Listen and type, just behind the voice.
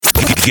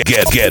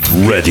Get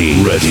ready.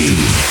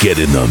 Get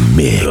in the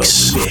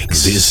mix.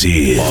 This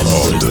is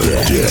On the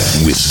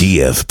Deck with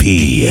DFP.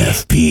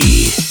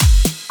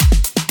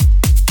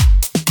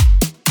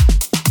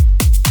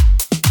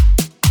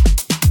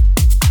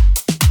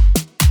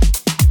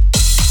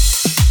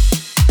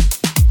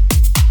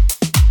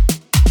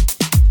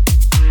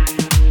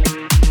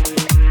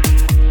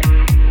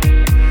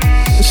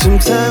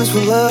 Sometimes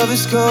when love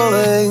is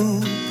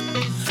calling,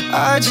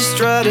 I just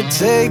try to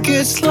take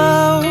it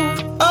slow.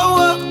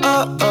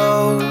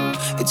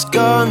 It's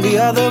gone the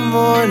other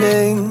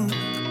morning,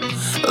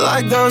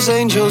 like those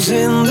angels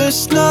in the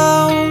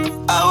snow.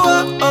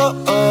 On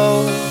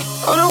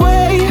our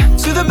way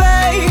to the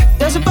bay,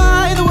 dazzled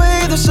by the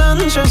way the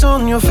sun shines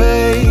on your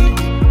face.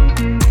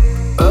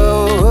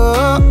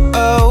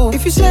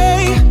 If you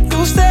say you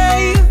will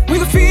stay, we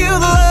can feel the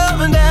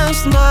love and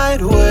dance the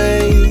night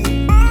away.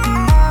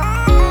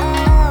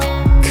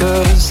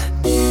 'Cause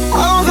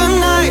all the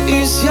night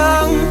is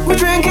young, we're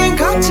drinking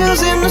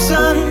cocktails in the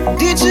sun.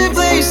 DJ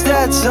plays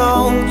that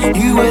song,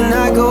 you and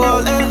I go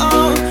all and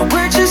on.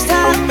 We're just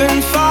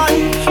having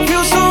fun,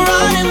 feels so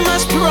right, it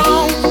must be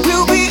wrong.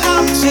 We'll be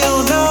up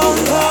till dawn.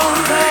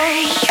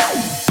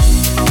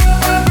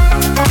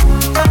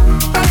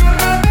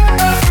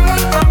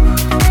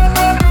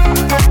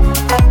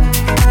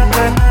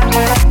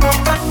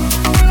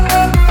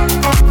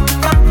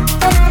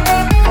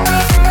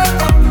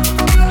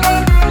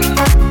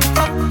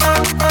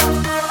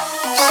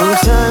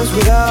 Sometimes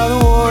without a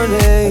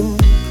warning,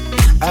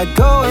 I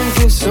go and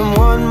give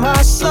someone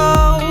my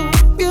soul.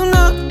 You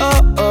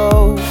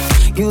know,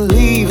 you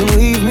leave and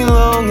leave me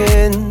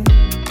longing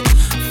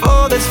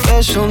for that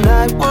special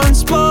night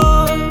once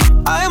more.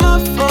 I'm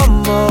up for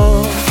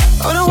more.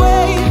 On our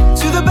way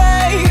to the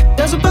bay,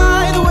 dazzled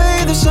by the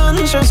way the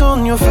sun shines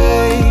on your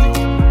face.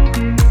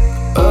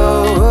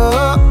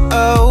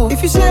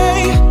 If you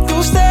say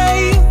you'll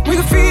stay, we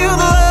can feel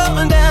the love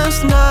and dance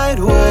the night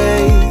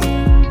away.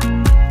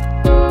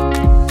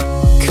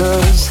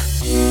 'Cause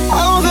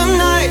all the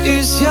night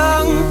is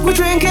young, we're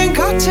drinking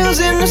cocktails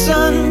in the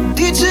sun.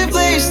 DJ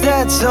plays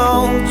that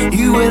song,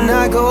 you and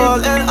I go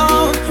all and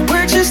on.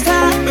 We're just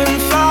having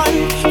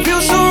fun,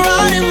 feels so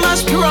right, it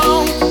must be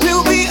wrong.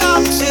 We'll be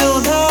up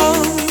till dawn.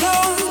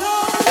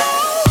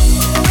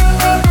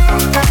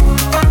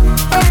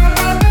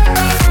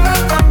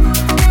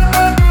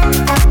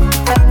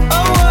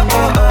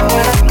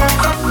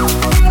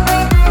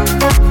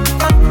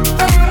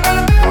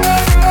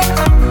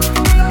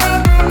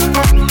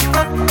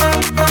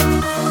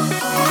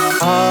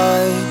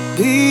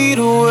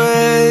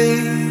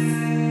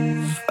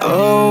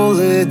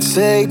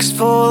 Takes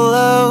for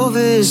love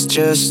is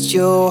just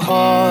your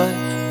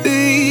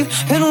heartbeat,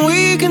 and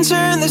we can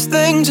turn this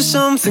thing to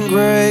something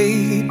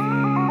great.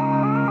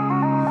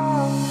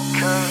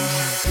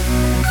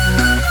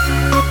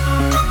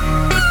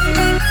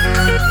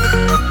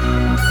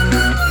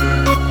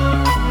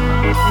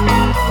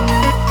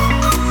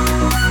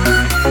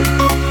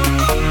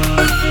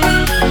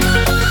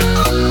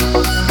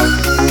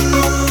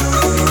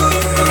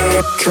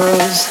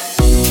 'Cause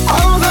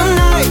all the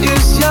night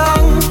is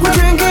young, we're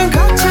drinking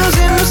cocktails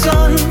in the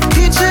sun.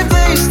 DJ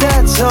plays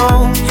that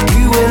song,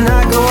 you and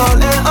I go all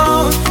and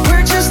on.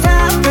 We're just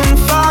having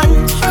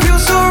fun,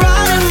 feels so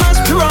right, it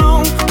must be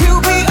wrong. We'll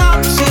be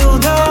up till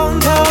dawn,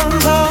 dawn,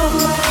 dawn.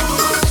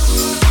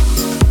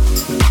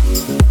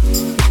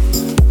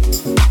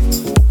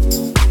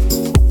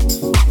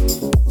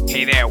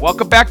 Hey there,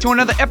 welcome back to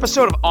another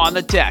episode of On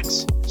the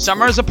Decks.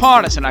 Summer is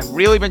upon us, and I've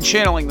really been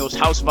channeling those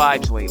house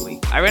vibes lately.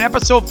 I have an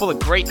episode full of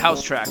great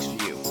house tracks for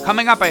you.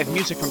 Coming up, I have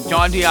music from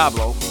Don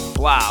Diablo,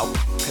 Blau,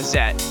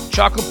 Kazette,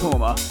 Chocolate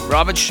Puma,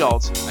 Robin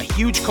Schultz, a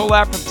huge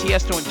collab from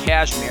Tiesto and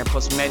Cashmere,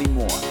 plus many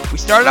more. We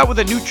started out with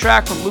a new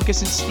track from Lucas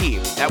and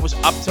Steve, that was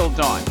Up Till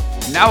Dawn.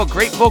 And now a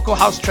great vocal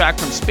house track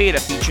from Spada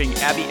featuring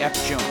Abby F.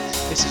 Jones.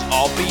 This is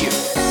all for you.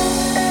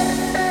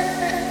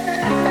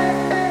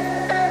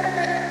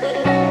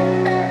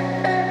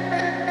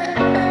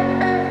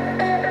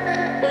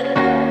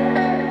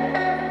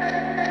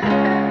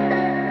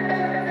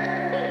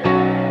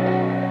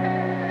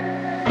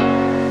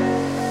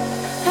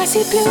 I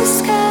see blue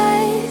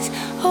skies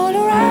all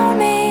around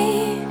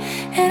me,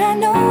 and I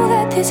know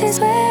that this is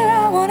where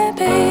I wanna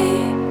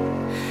be.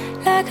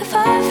 Like a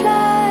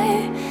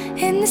firefly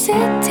in the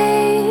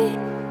city,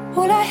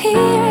 all I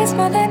hear is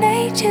Mother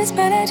Nature's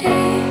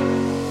melody.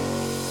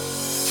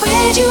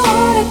 Where'd you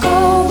wanna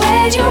go?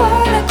 Where'd you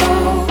wanna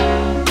go?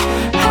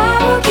 I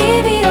will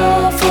give it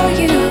all for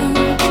you.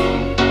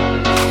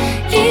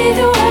 Leave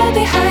the world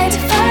behind to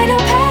find a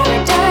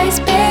paradise,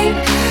 babe.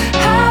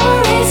 I will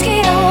risk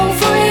it all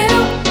for you.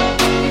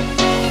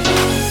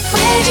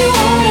 Where'd you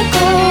wanna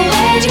go?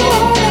 Where'd you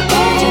wanna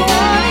go?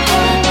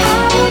 I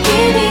will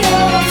give it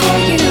all for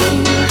you.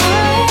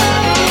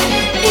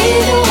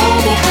 Leave the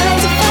world behind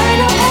to find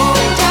a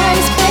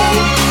paradise,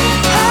 babe.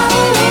 I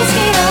will risk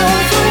it all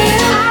for you.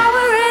 I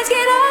will risk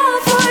it all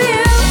for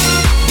you.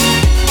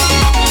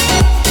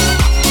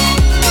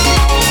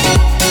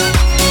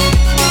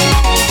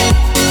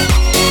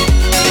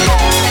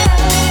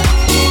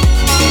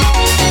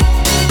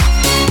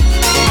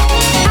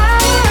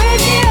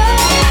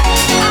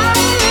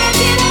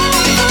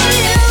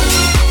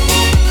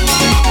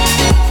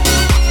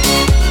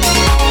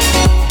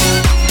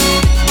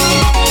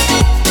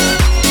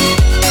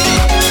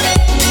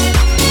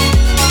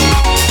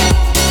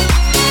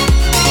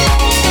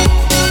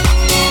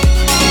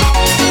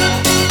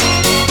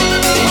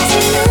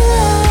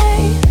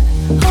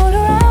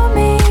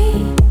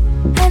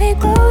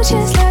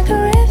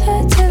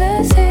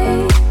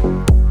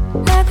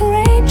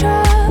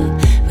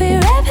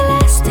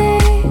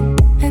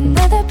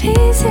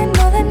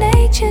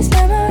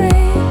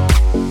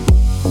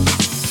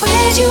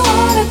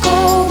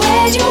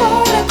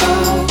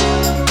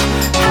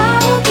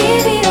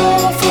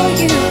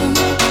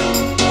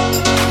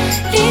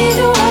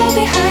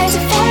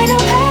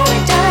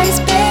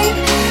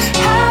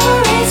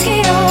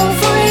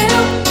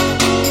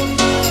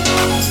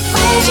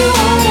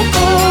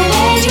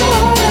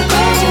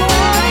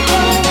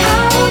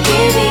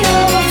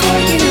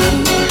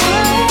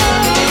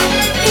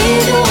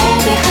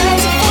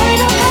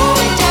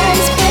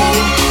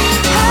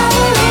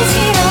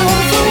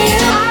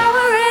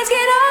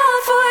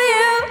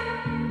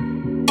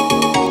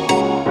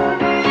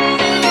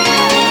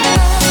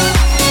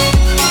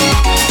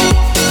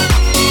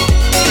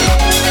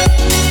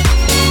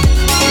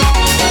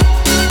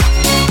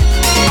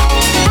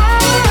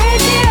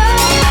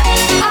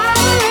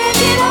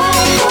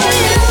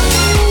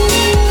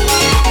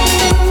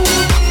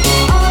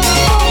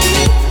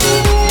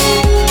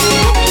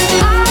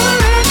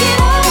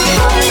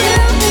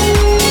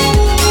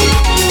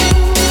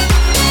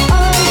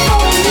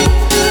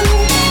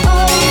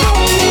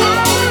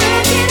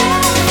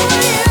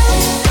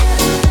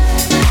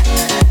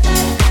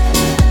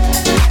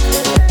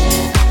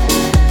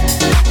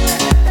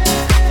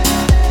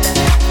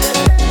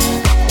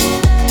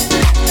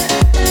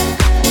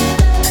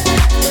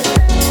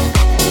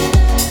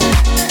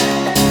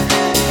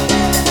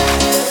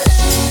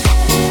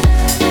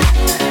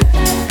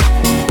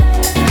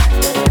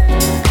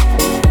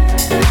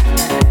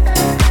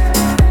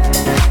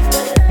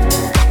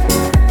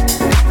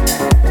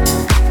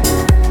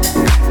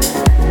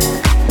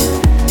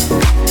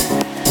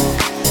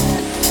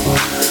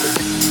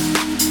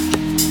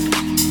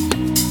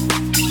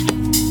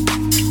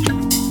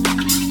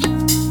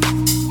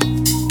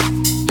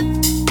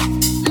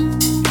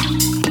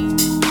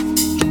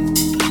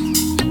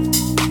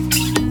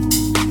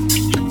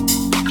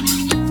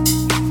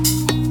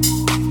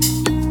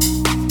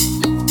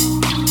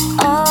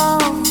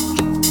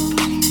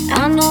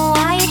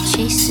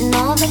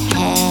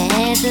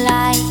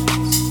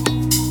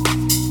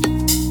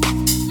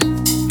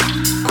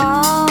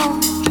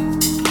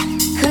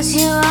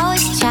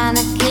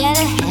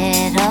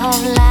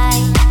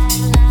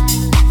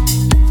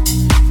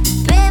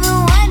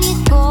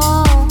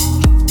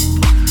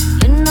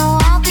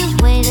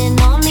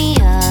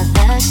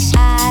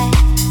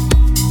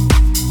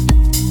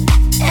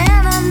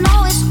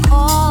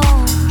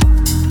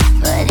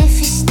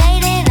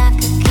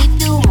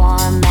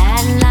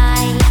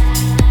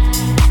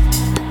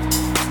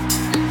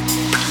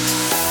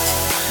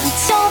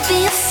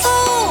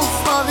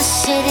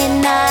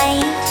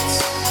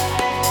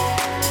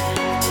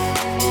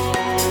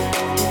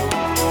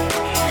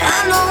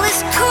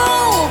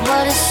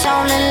 it's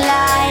only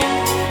light.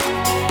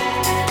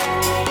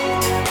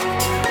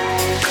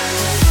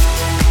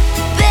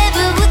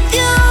 Baby, with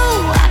you,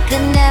 I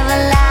could never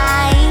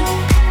lie.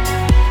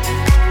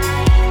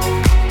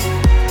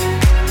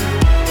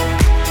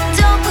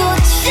 Don't go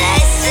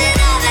chasing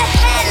all the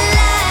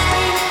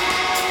headlines.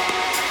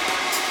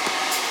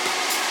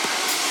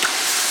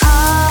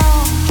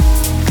 Oh,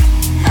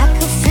 I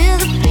could feel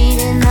the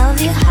beating of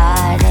your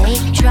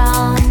heartache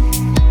drum.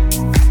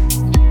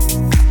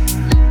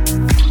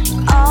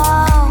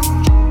 Oh,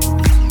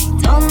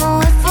 don't know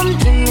if I'm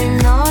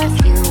dreaming or if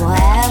you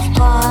have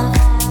gone.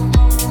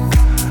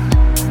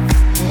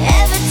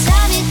 Every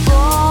time you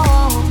go,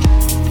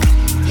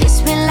 hits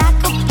me like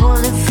a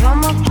bullet from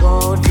a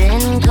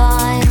golden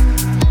gun.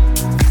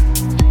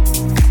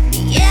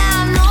 Yeah,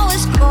 I know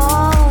it's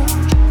cold,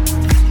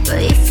 but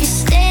if you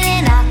stay,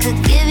 then I could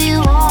give you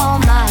all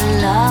my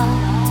love.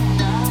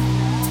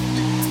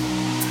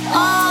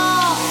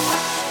 Oh,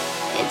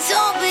 and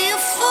don't be a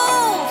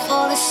fool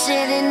for the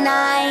city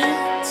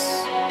nights.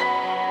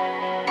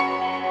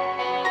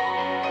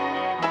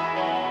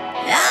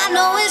 I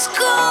know it's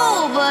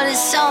cool, but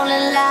it's only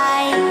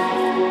light.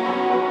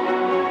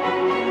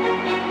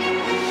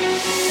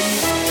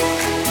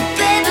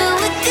 Baby,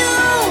 with you,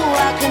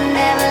 I could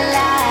never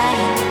lie.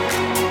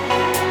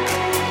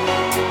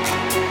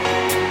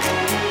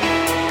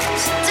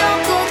 So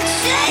don't go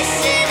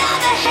chasing all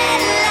the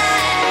headlines.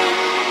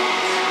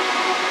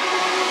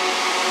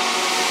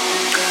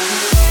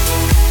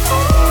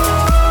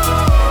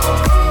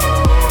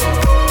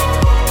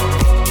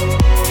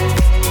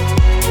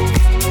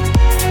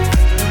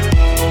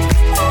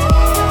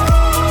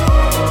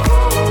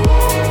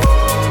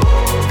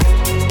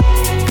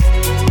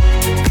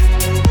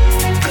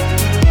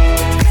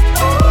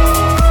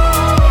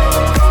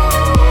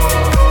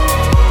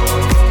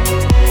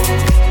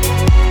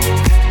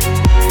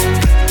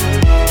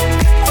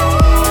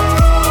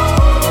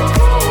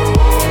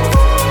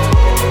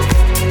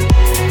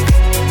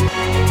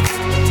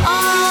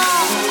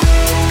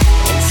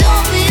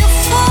 Don't be a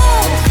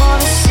fool for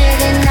the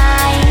city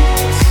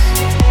nights.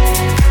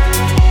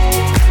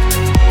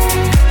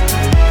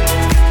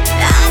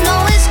 I know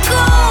it's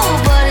cool,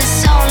 but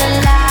it's only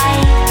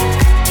light.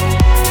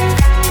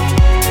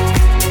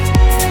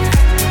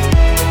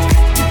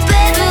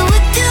 Baby,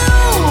 with you,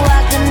 I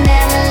could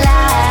never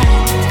lie.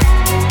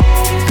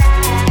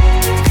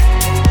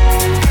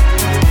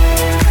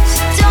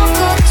 So don't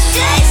go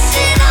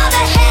chasing all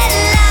the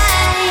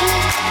headlines.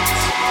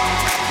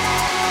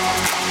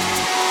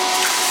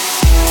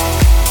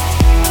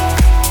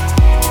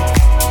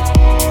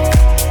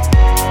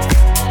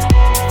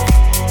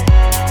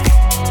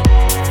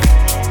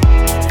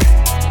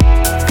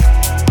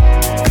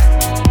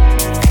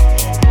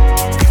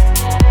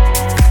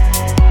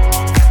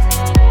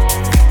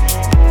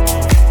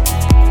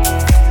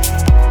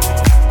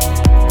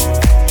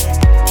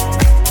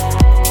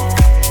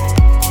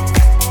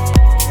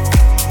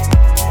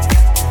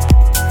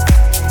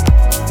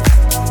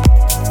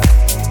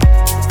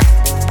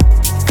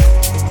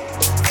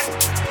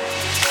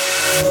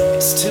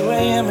 It's 2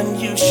 a.m. and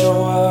you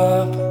show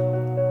up,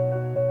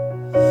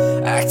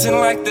 acting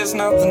like there's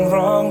nothing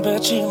wrong,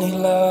 but you need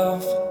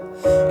love.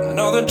 I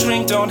know the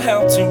drink don't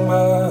help too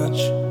much.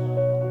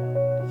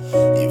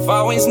 You've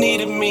always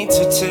needed me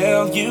to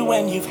tell you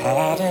when you've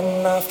had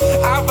enough.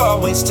 I've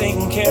always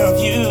taken care of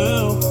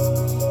you,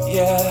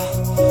 yeah.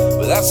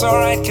 But that's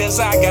alright, cause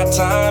I got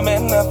time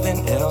and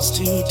nothing else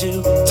to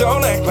do.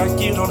 Don't act like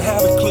you don't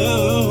have a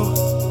clue,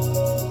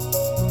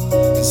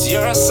 cause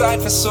you're a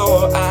sight for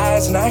sore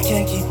eyes, and I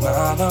can't keep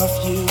mine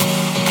off you.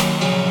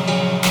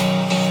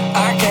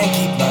 I can't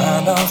keep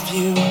mine off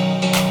you.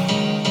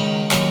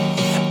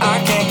 I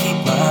can't keep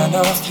mine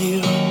off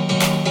you.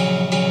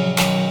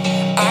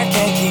 I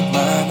can't keep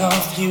mine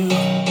off you.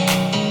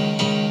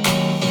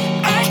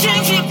 I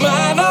can't keep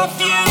mine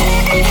off you.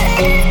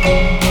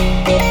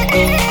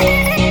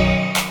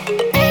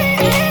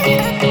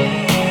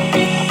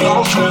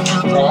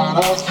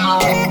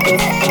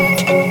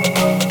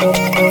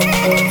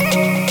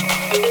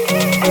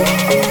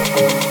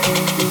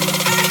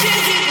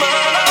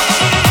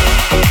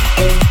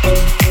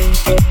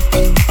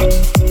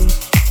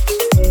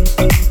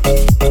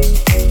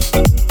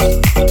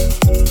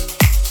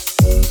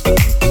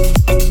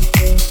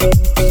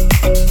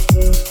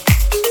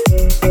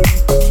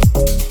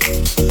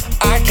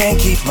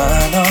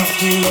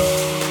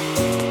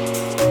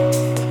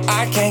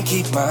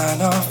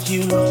 Mine off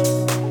you.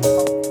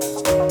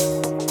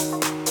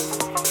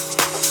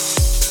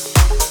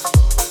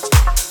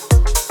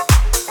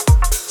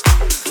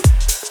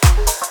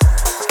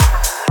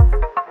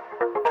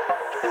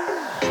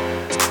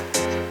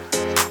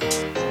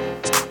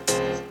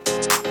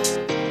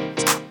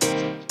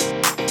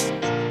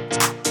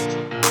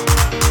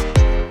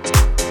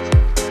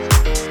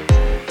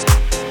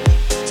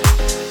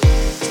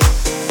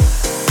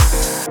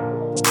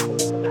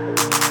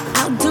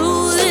 I'll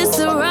do this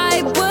the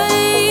right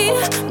way.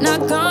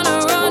 Not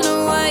gonna run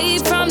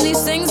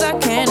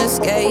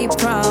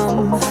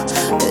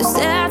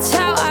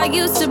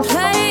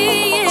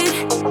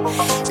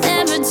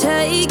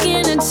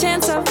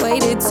chance, I've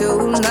waited too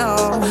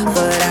long.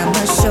 But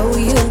I'ma show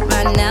you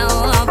right now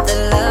all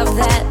the love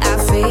that I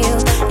feel.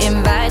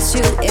 Invite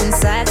you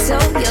inside so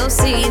you'll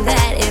see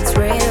that it's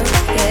real.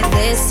 Yeah,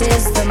 this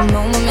is the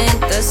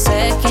moment, the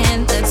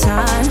second, the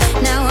time.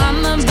 Now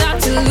I'm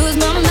about to lose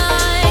my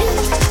mind,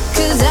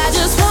 'cause I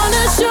just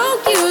wanna show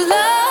you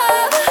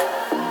love.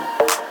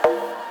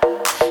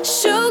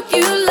 Show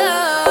you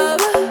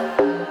love.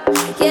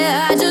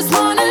 Yeah, I just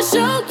wanna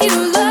show you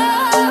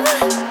love.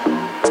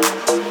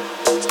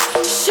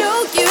 Show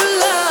you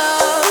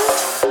love.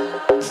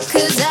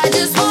 'Cause I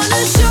just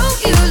wanna show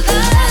you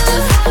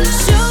love.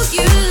 Show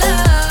you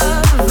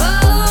love.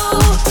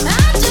 Oh,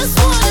 I just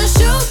wanna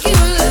show you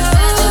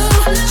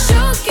love.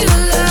 Show you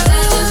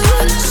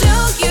love.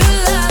 Show you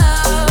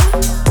love.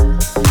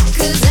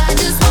 'Cause I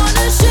just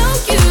wanna show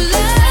you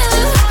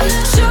love.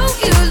 Show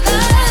you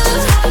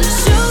love.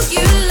 Show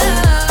you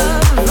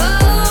love.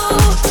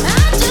 Oh,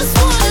 I just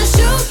wanna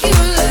show you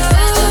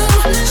love.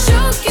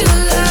 Show you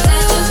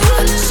love.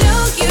 Show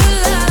you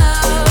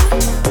love.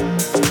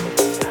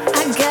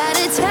 I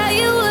gotta tell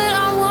you what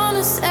I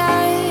wanna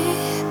say.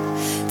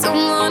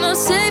 Don't wanna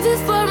save it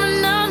for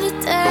another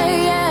day,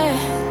 yeah.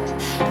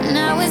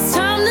 Now it's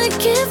time to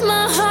give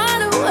my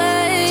heart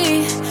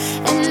away.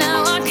 And now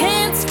I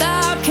can't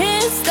stop,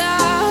 can't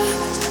stop.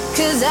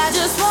 'Cause I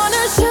just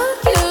wanna show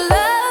you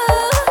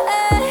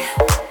love.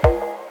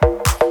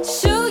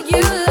 Show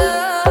you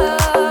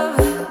love.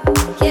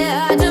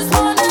 Yeah, I just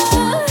wanna,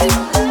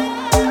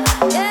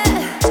 yeah.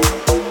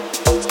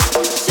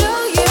 Show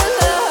you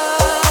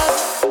love.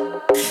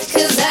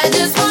 'Cause I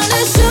just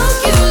wanna show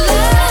you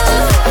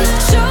love.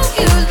 Show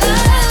you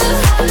love.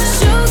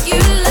 Show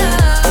you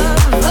love.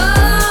 Oh,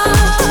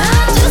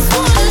 I just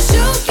wanna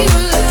show you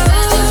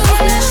love.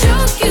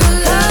 Show you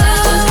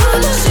love.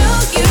 Show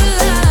you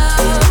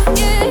love.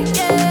 Yeah,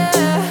 yeah.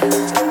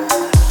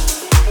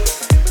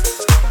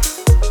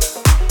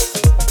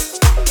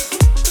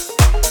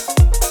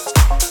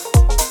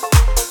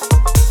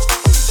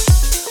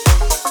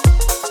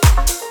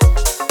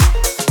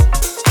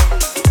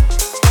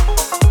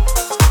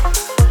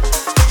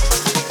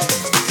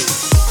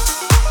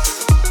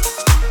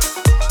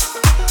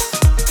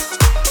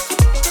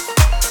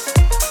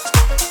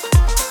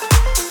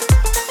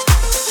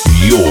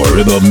 You're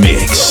in the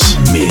mix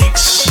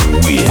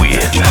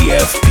with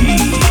DFP.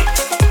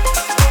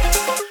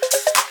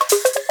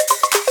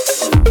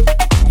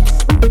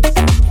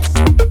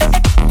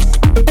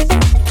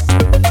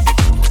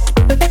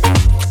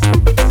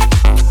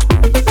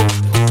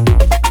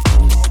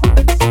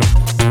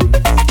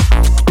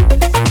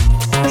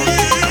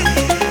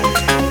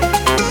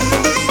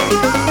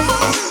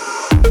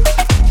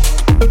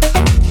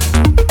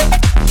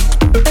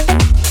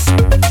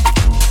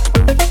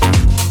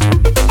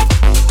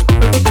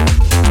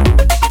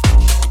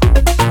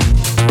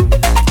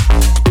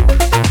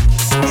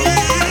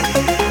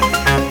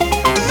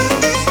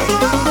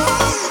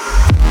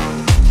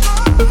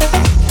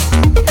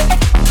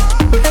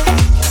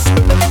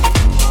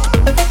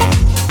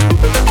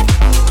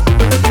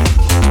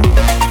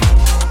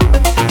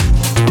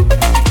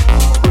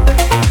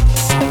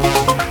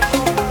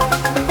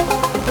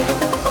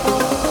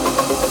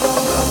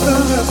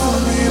 Nothing left for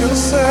me to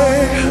say.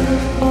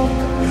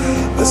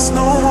 There's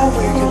no more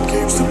weekend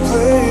games to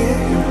play.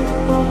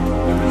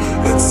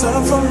 It's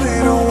time for me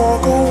to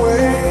walk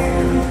away.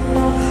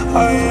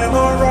 I am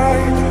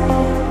alright.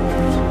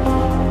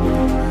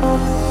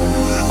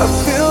 I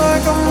feel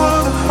like I'm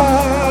on a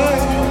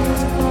high.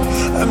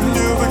 A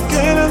new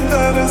beginning,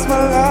 that is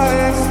my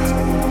life.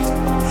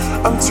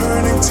 I'm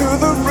turning to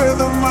the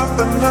rhythm of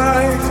the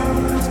night.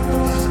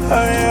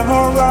 I am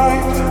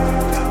alright.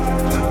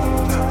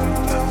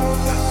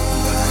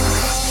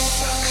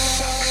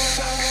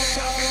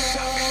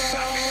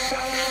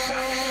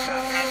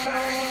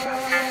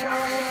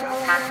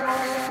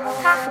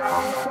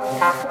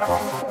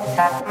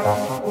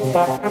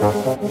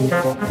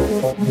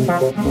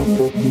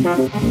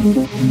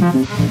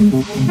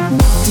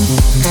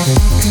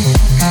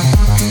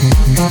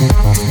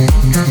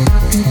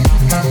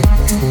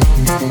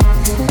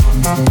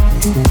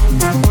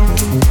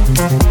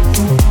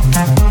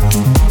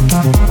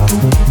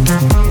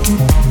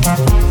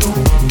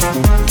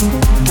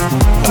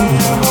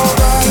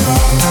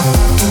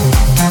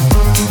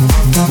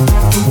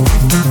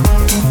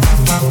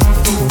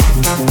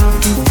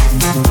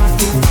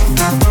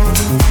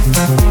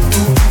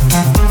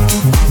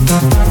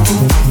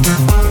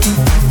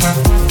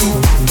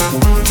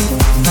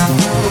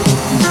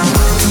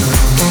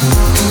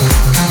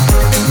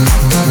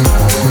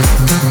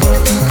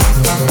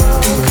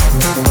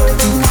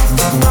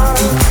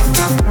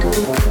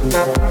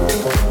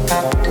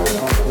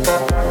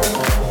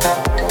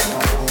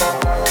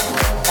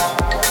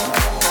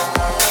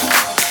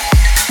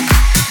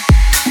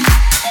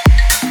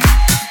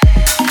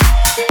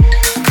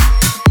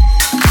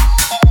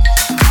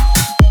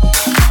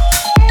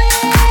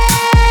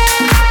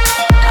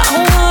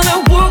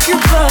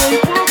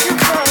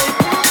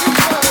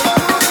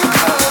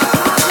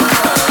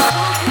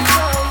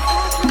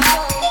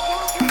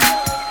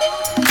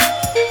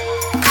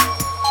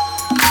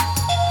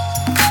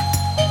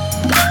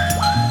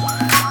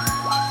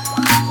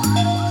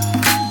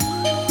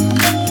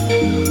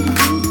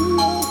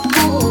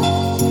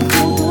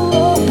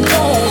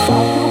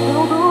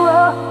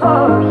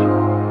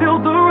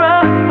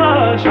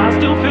 rush. I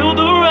still feel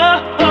the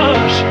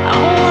rush. I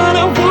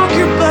wanna walk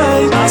your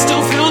body. I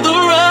still feel the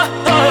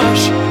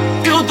rush.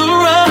 Feel the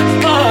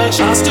rush.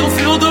 I still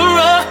feel the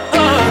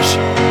rush.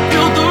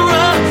 Feel the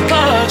rush.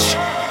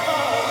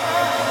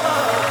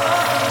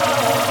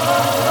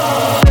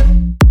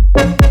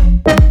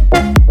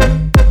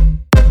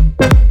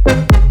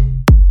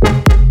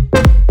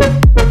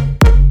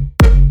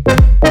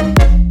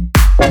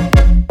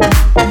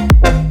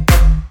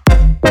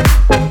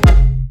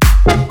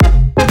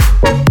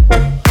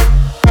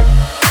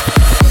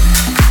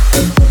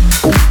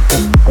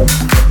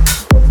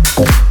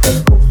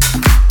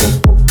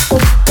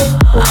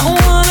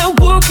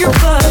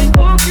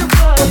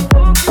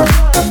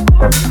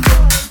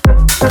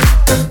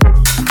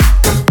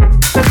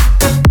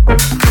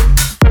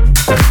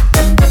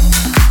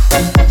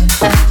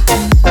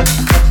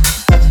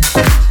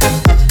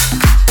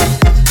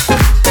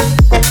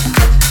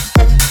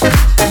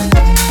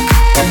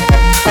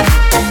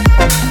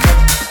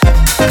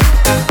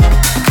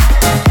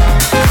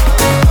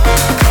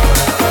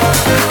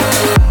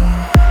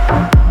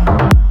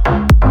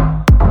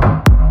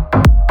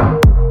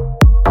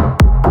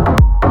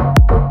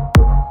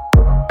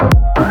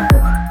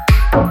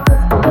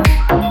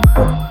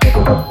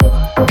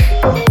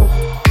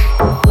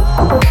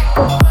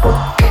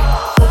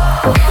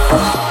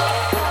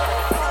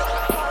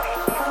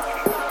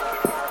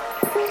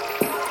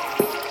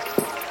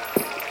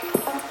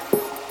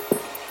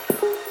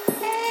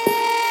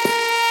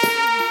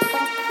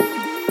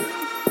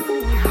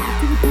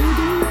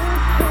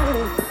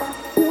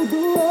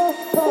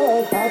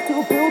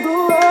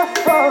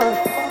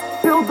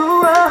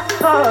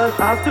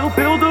 I still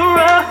feel the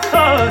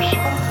rush.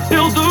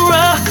 Feel the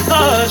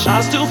rush.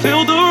 I still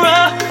feel the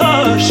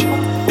rush.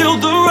 Feel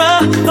the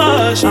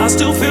rush. I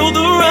still feel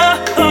the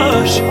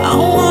rush. I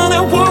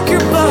wanna walk your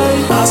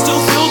body. I still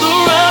feel the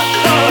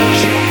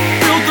rush.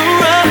 Feel the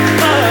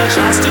rush.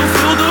 I still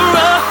feel the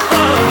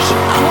rush.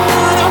 I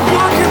wanna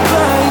walk your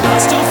body. I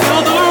still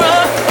feel the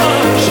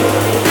rush.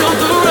 Feel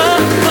the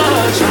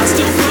rush. I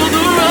still feel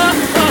the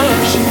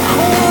rush. I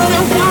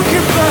wanna walk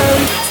your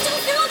body.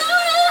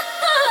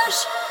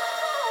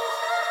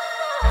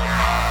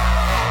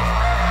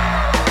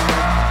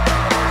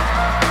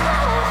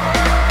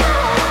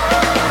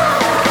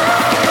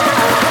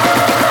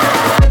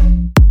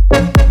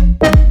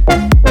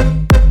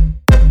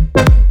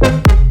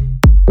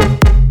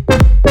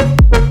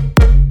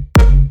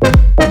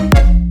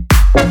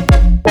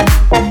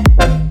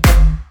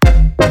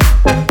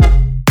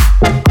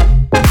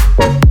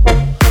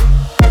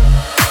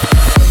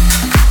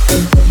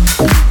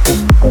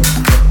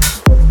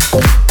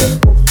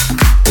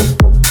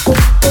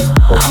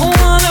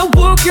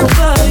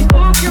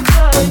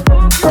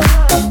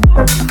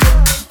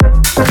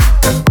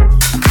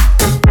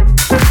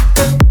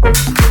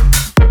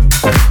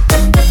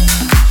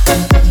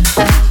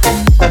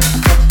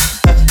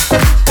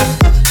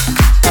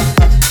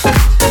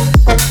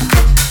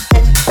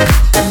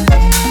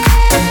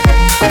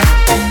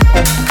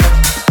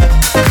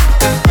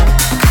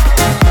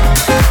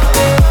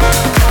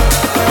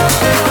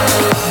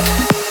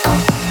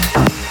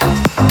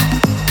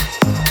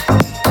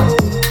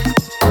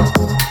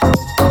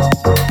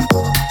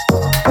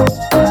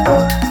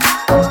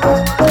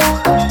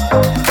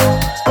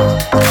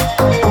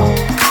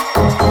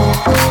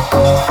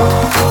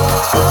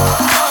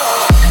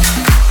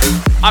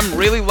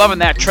 Loving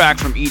that track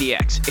from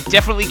EDX. It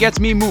definitely gets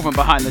me moving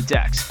behind the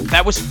decks.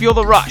 That was Feel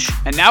the Rush,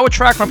 and now a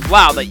track from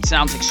Blau that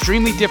sounds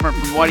extremely different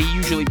from what he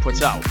usually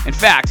puts out. In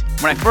fact,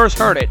 when I first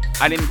heard it,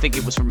 I didn't think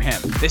it was from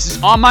him. This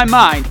is On My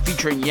Mind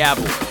featuring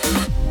Yabor.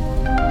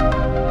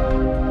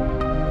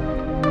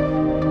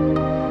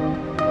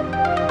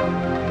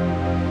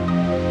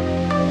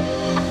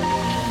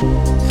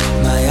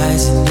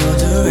 Eyes in your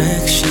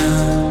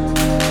direction.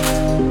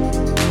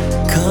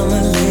 Come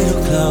a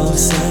little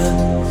closer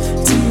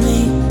to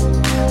me.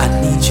 I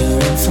need your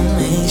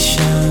information.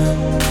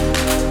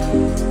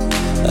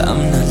 I'm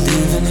not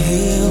leaving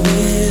here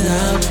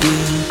without you.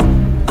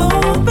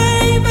 Oh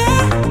baby,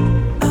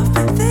 I've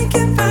been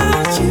thinking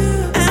about you.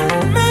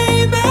 And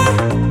maybe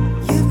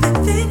you've been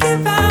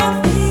thinking about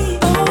me.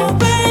 Oh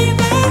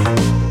baby,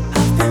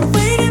 I've been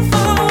waiting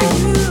for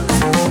you.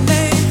 And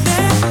lately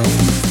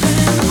you've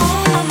been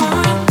on my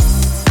mind.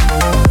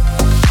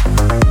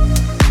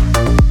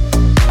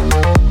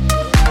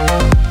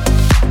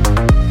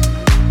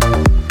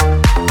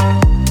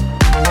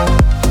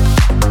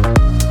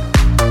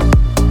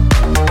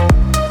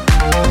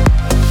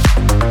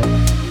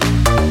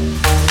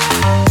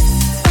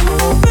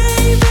 Oh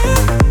baby,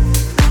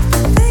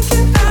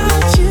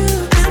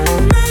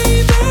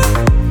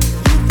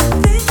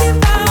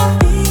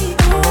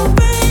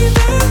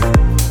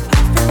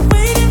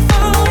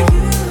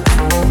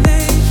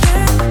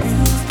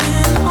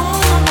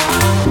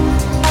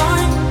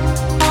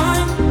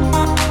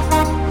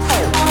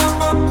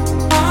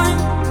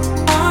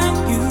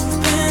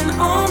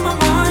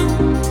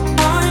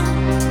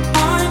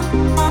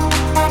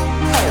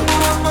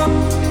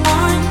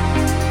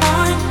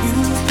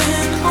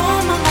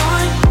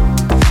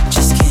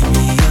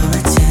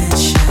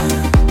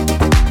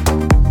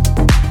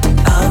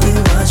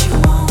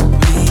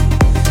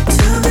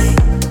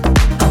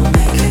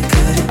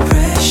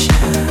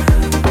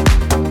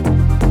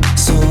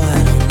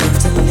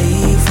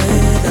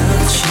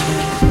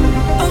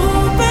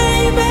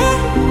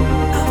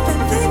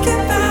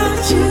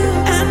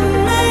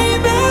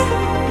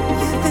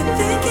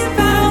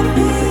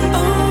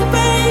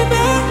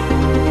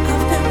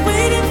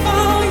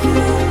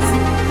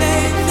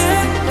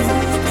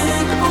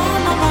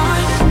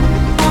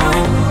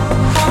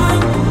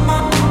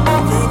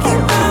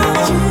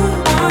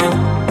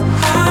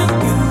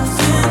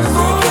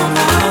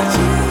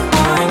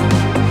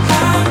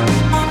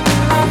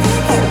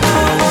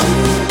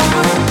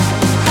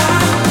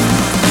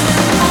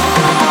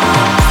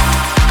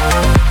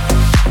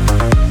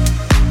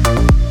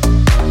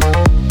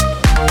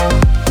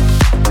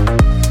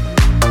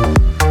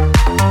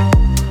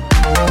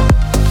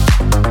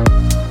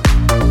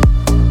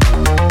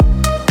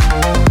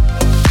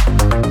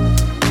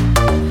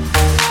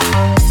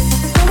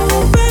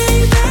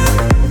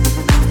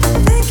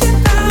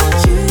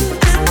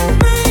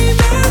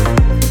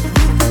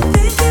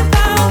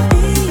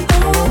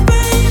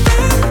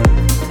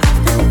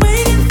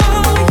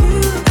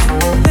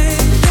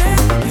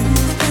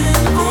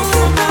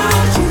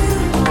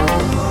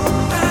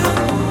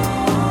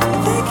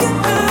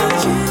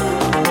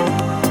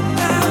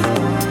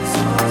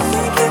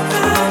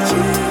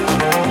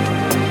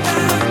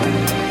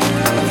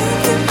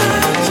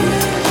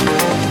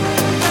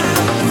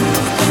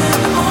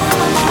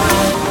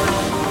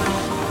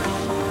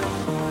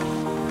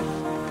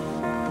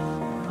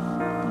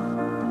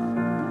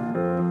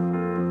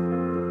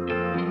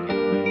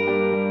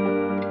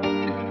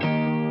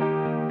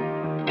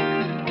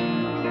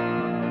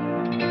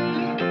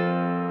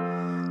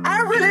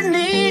 really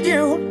need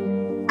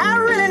you. I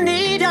really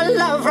need your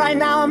love right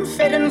now. I'm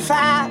fading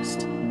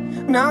fast,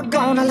 not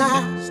gonna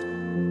last.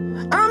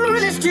 I'm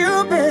really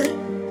stupid.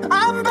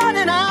 I'm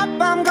burning up,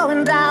 I'm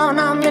going down,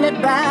 I'm in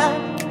it bad.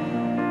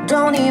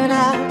 Don't even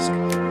ask.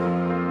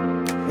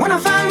 When I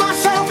find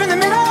myself in the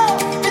middle,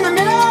 in the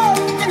middle,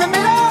 in the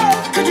middle,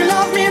 could you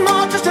love me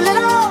more, just a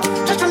little,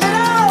 just a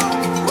little?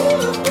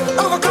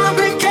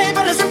 Overcomplicate,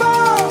 but it's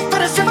simple,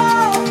 but it's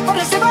simple, but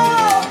it's simple.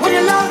 Would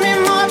you love me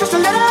more, just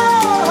a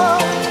little?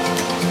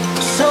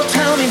 So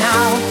tell me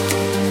now,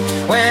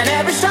 when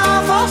every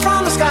star falls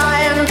from the sky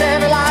and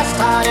every last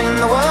heart in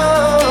the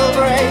world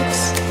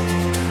breaks.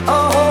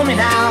 Oh, hold me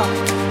now,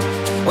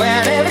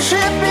 when every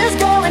ship is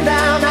going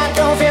down. I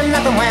don't feel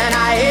nothing when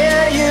I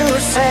hear you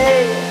say,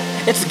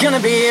 it's gonna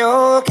be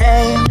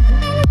okay.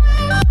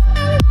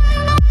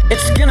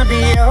 It's gonna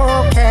be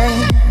okay.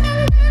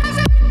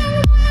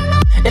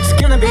 It's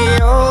gonna be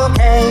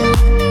okay.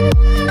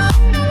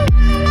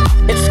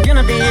 It's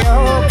gonna be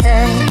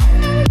okay.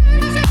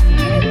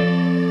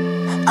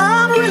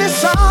 I'm really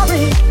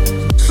sorry.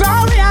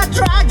 Sorry I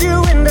dragged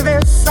you into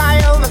this. I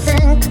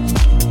overthink.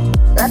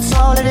 That's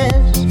all it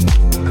is.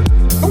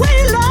 The way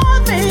you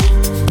love me,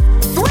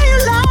 the way you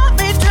love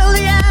me till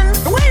the end,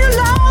 the way you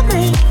love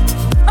me,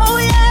 oh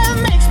yeah, it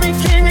makes me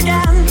king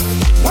again.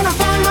 When I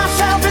find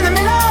myself in the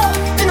middle,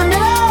 in the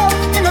middle,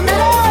 in the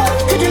middle,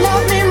 could you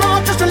love me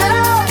more, just a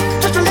little,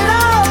 just a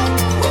little?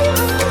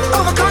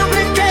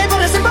 Overcomplicate,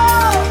 but it's simple,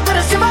 but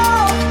it's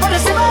simple, but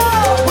it's simple.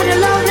 Would you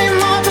love me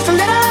more, just a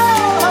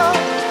little?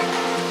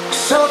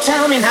 So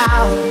tell me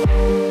now,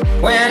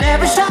 when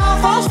every star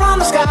falls from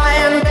the sky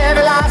and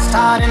every last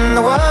heart in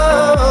the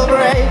world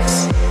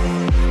breaks.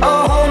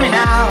 Oh, hold me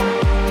now,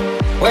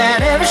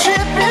 when every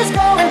ship is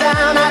going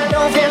down. I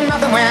don't feel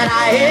nothing when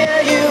I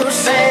hear you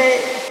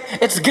say,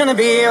 it's gonna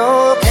be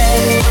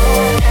okay.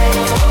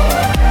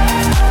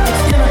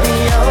 It's gonna be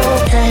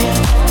okay.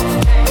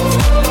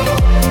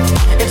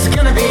 It's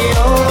gonna be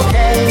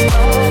okay.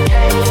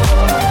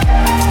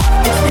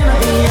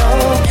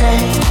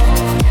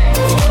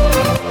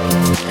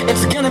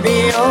 It's gonna be okay. It's gonna be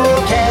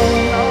okay.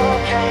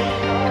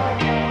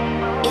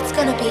 It's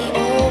gonna be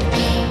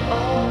okay.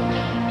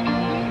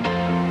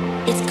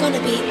 It's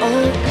gonna be okay. It's gonna be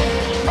okay.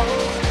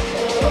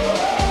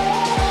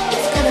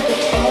 It's gonna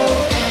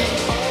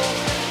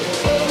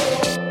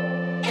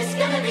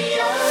be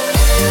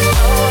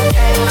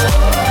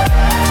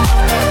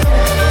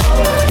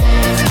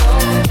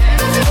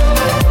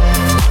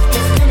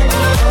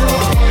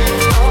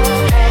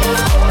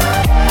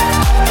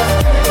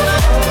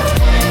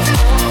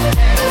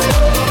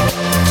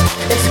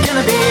It's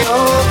gonna be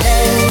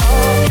okay.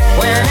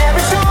 When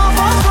every star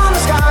falls from the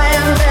sky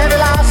and every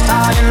last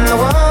heart in the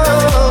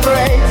world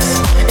breaks.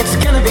 It's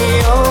gonna be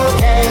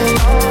okay.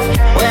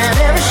 When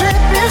every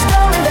ship is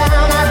going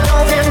down, I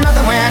don't feel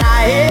nothing when I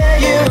hear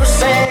you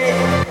say,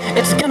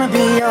 it's gonna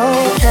be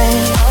okay.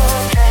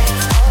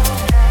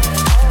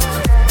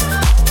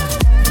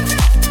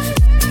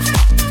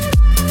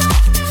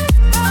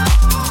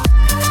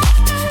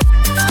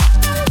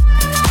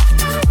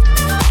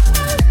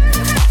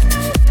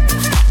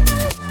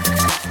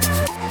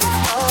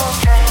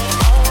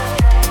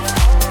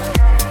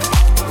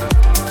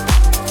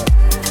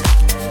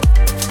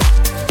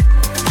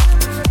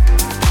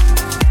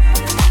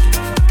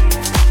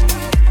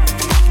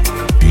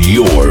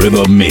 You're in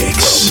the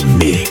mix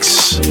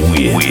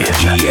with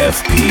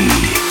DFP.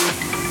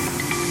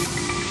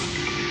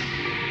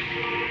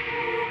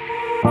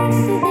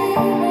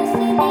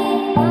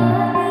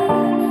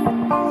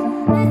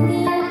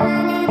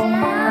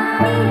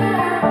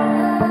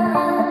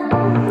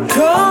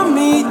 Come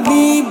meet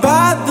me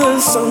by the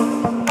sun.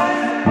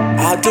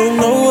 I don't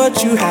know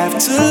what you have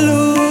to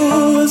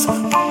lose.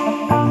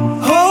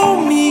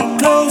 Hold me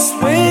close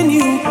when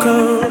you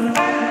come.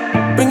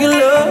 Bring your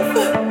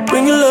love,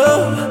 bring your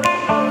love.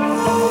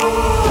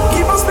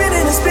 Keep on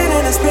spinning and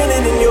spinning and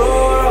spinning in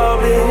your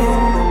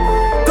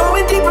orbit.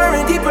 Going deeper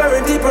and deeper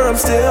and deeper, I'm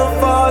still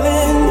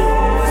falling.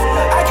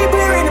 I keep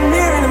hearing the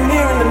mirror in the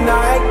mirror in the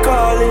night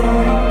calling.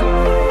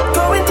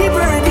 Going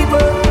deeper and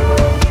deeper.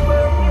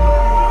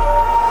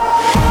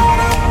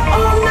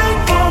 All night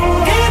long,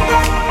 get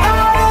back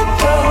out of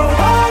the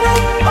water.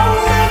 All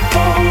night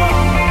long,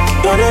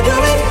 gonna do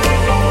it.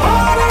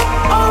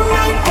 All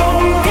night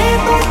long, get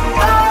back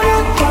out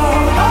of the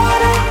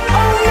water.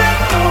 All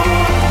night long,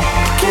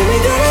 can we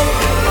do it?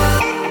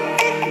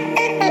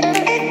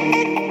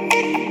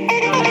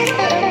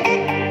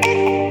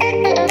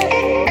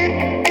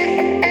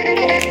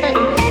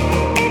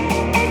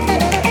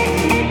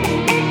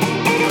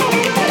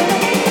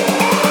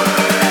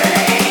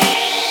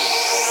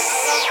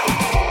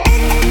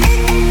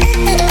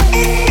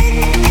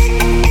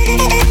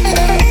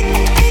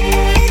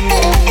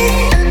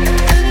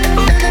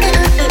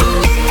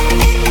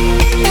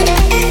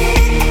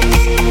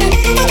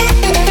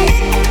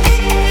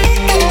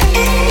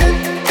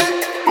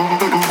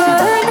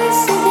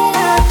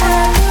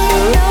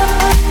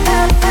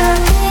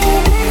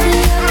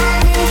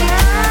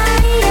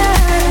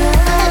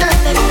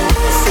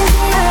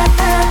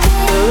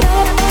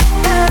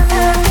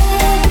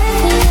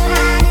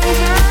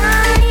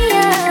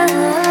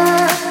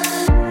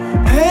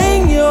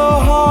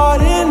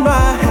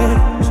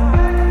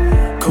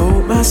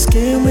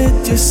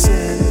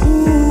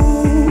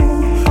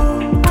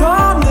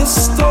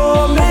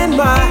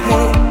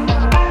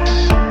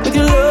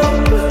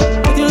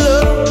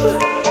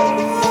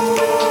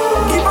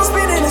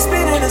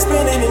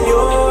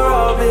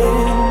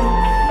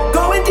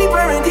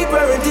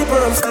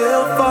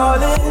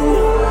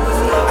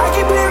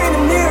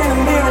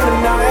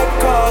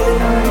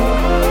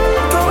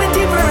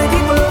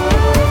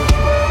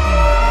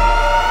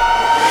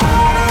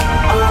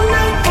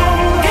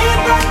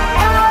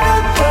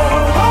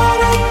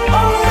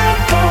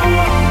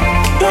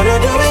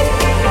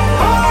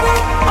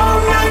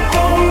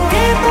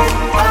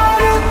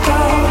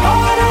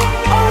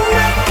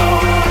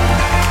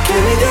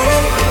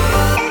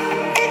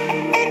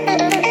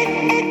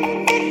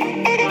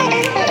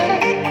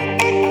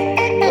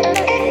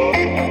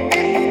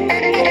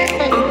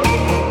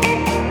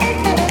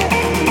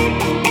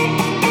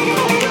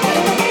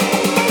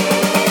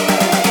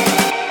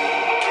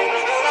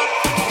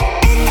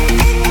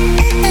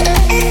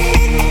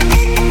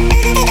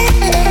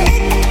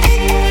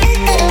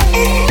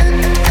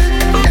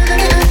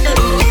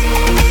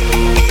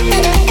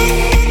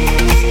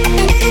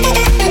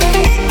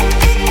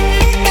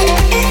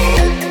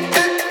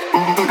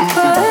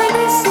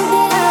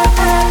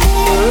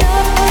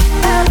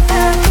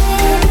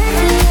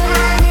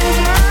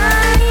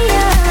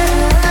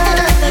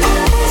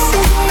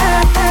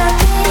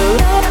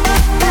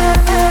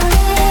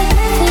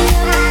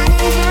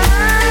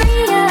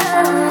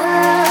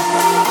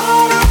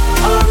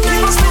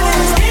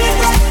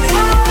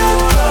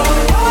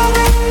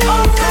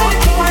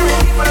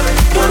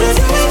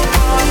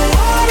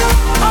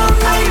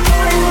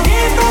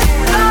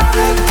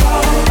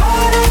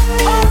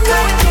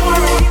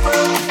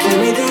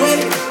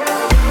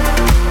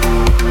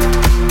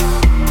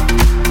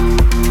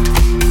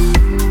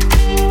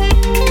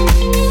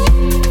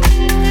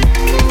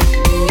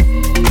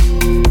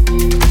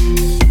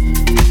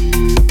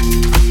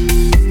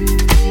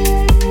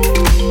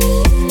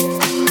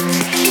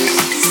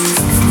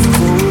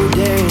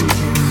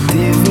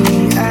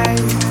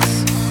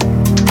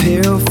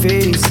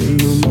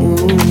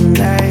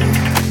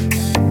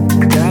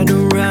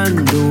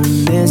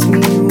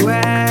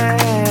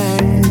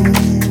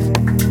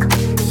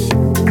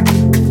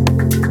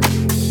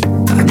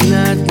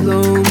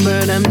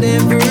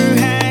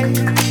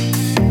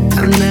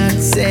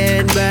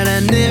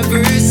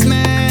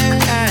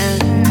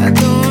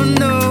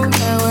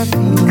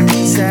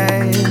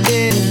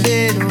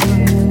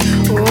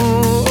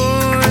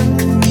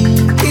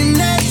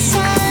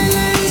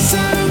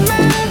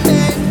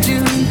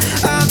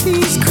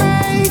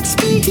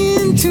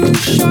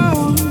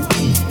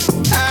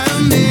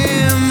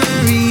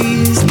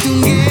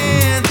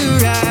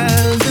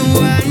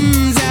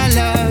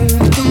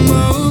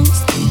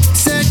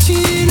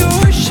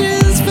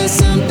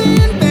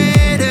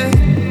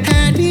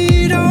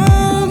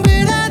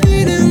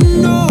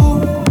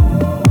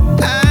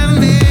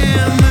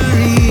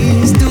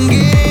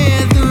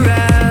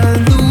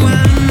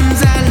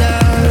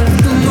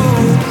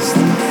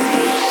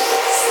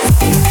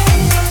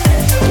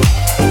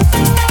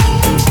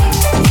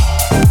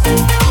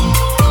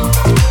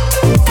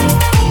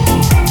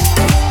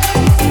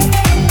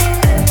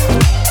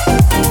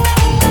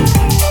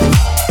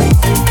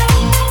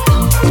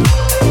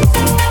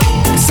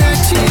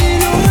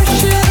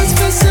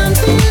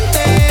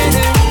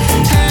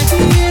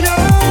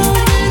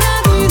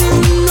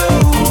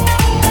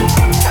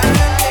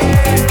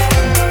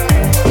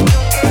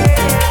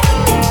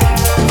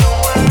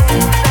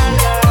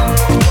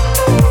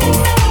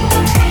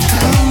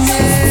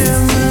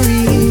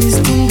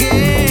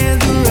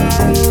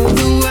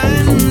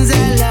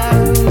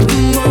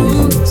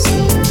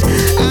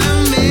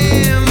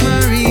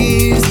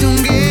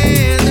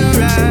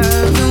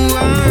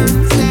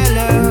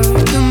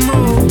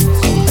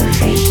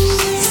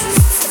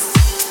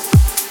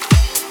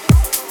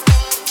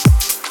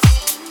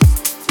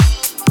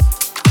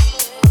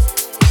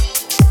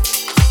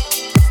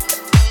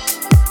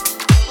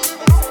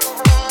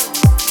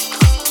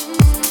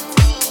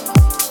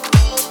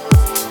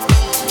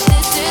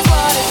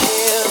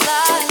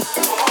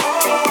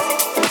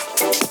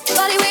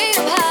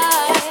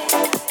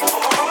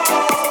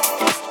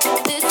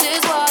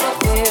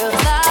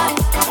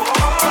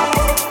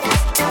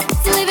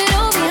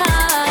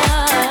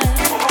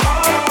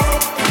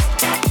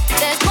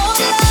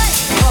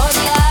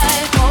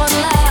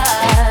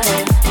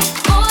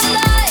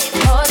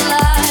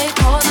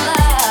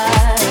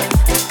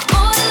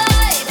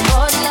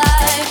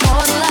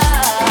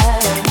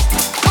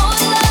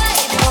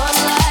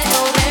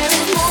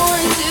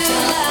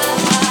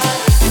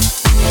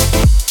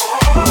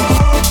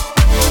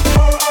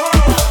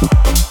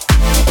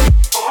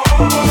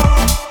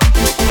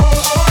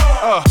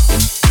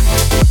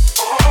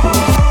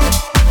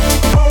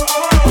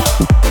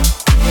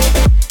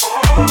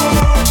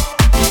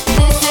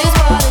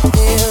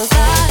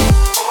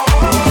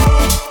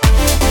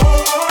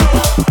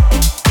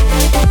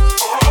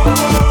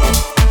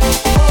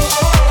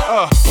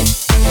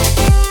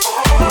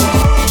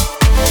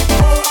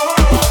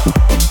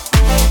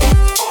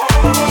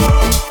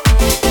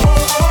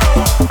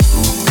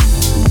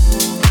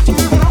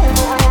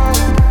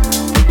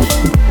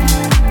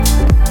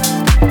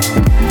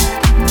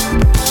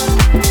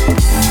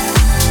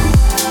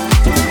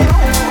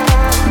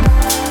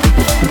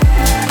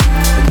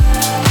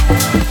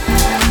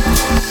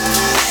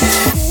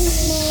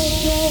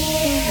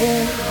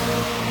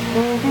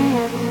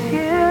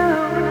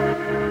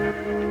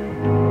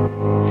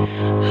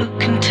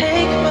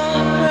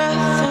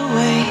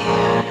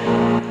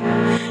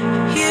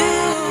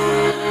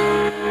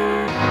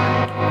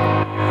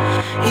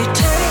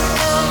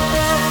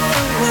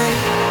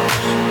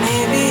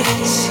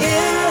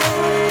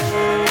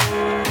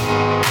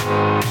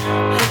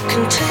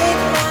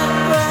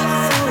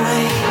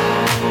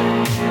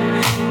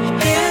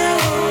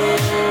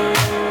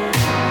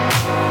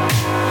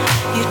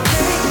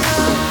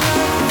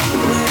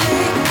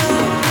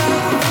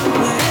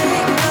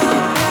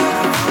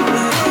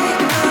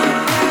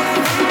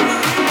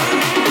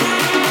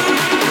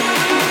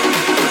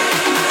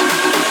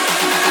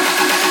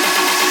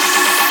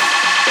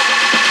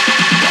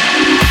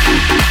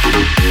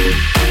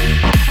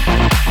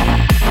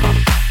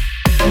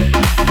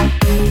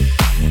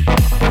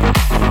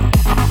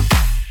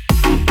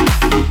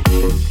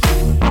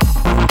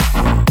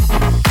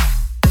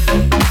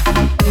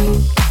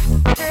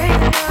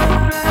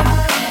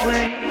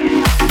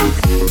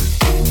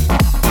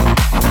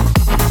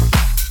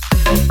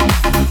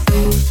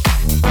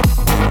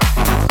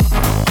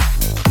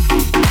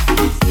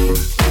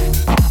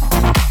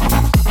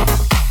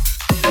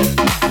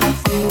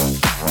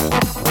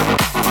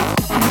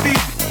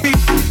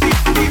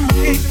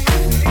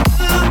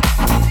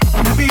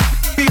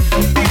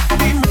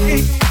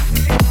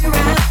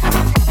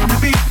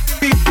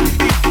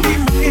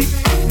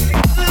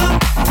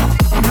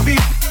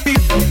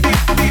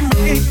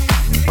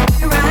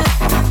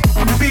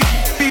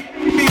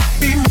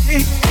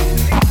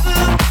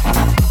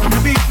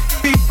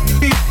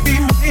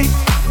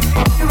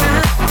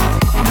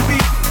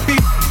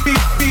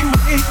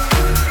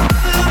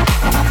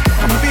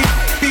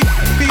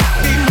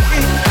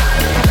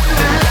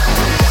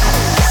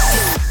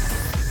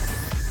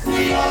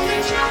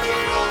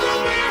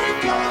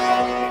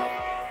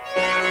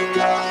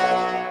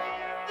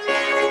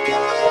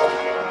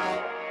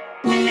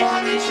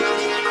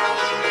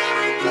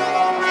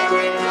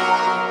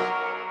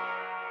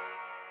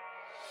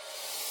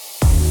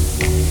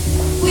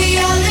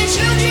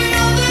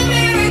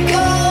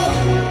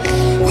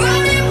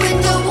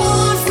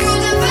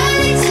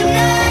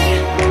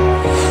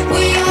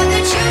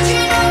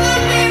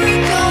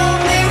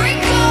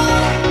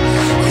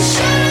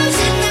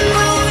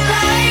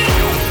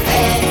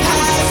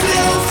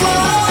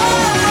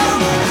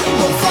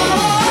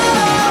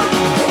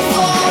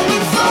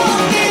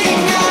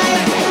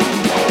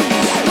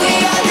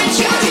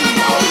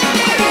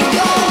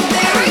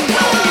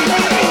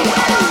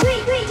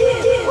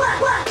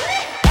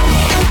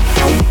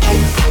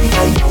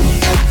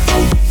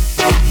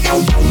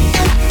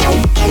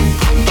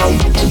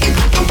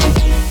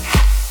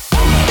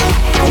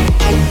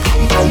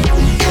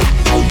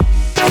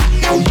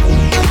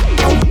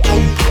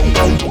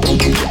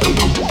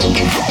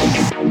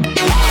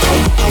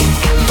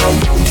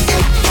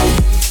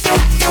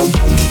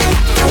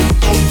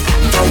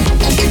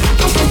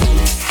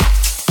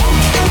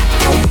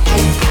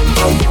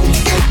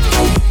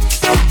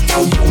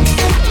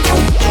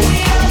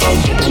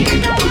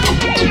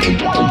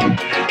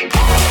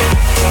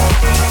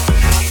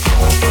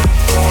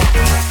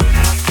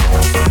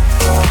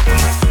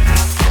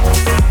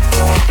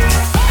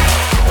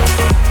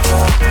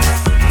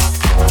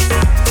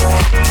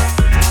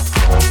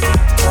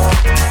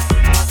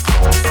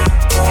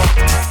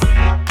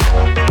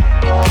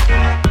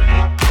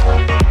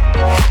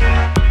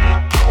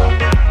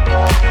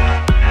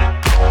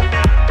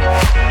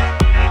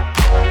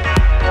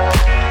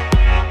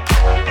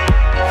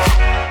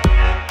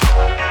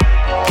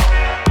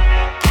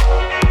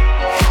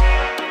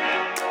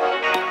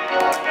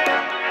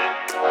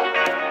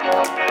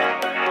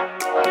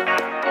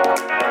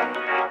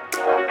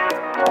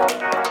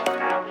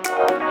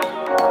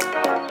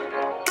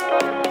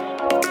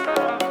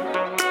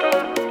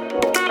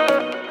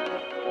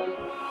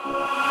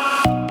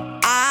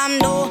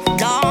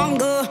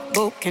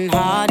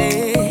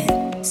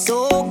 brokenhearted.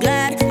 So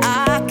glad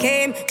I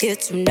came here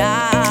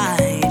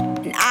tonight.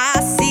 And I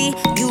see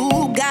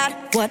you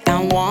got what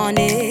I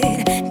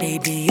wanted.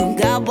 Baby, you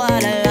got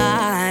what I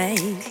like.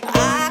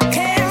 I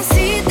can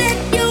see that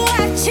you're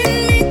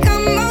watching me.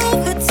 Come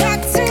over,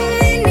 talk to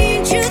me.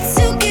 Need you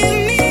to give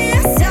me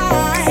a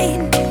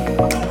sign.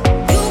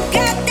 You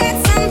got that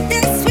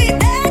something sweet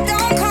that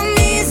don't come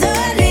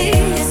easily.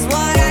 It's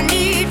what I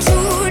need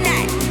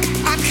tonight.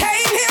 I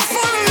came here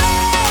for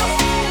love,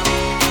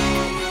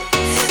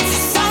 for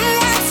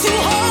someone to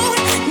hold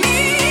me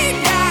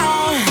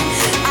down.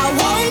 I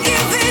won't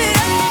give it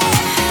up.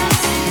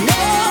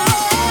 No,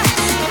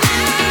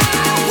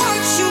 I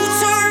want you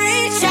to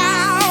reach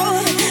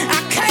out. I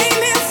came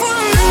here for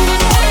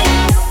love.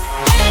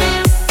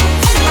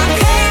 I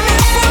came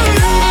here for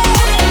love.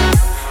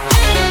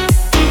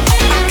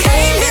 I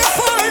came here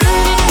for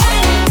love.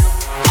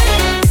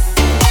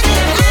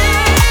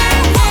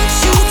 I want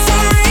you to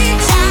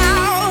reach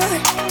out.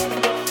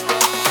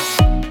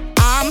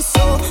 I'm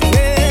so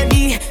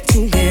ready to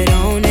get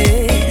on it.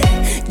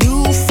 You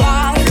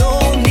follow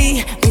me,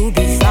 you'll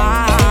be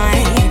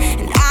fine.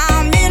 And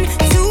I'm in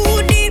too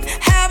deep.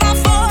 Have I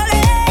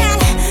fallen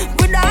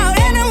without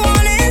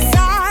anyone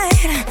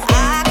inside?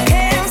 I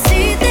can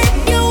see that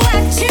you're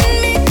watching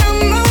me.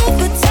 Come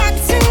over, talk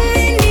to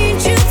me. Need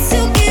you to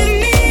give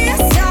me a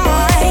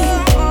sign.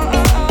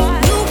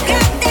 You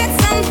got that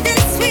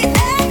something sweet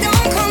that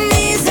don't come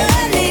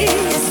easily.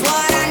 It's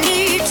what I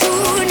need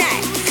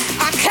tonight.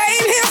 I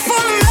came here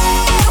for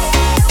love,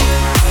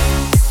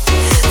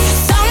 for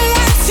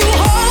someone to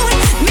hold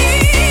me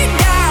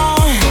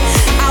down.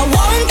 I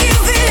won't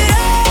give it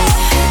up.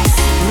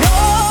 No,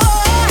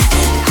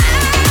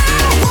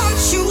 I want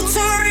you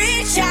to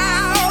reach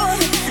out.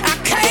 I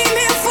came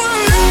here for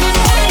love.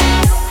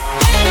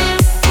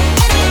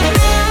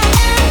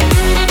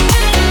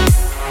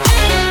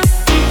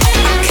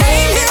 I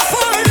came here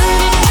for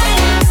love.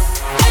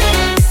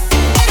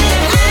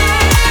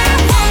 I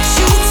want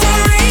you to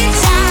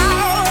reach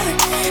out.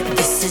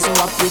 This is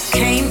what we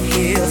came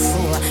here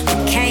for. We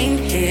came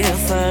here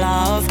for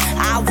love. I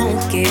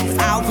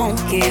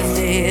won't give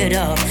it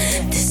up.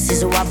 This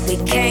is what we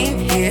came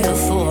here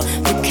for.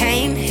 We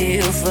came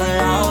here for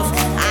love.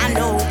 I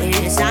know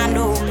it's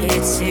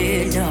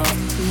enough.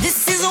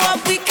 This is what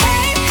we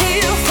came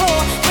here for.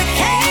 We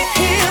came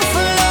here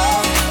for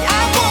love.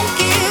 I won't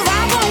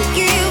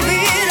give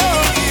it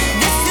up.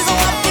 This is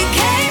what we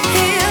came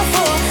here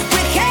for.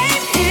 We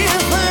came here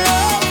for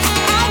love.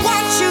 I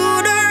want you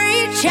to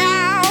reach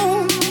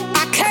out.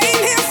 I came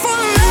here for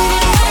love,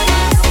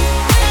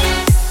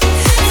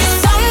 for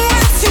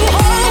someone to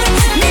hold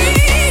me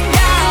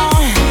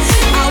down.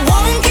 I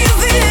won't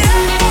give it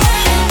up.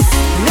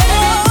 No,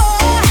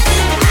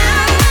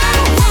 I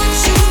want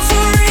you to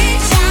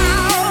reach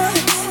out.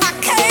 I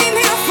came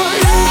here for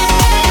love.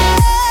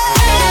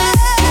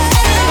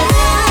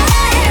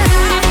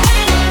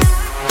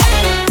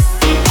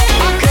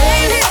 I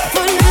came here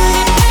for love.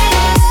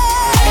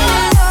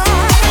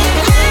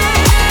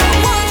 I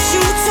want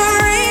you to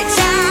reach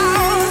out.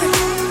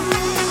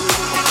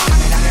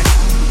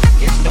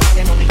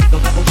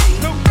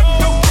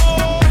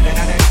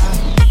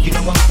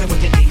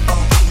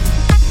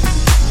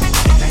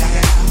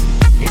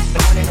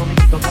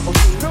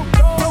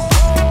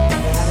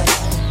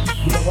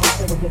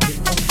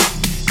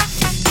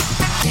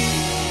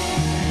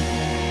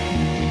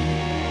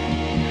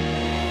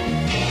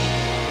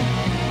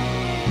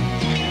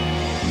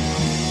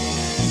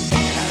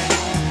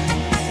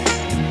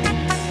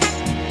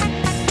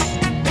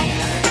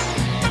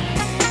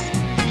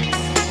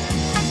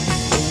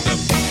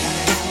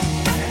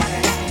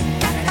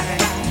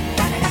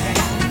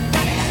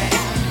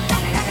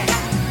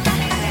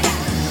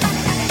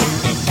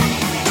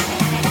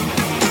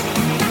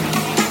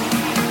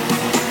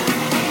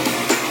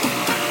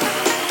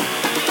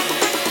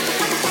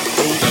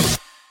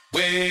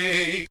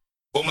 Wait,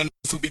 woman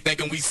who be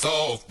thinking we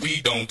soft,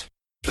 we don't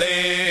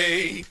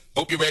play.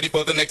 Hope you're ready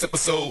for the next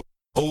episode.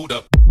 Hold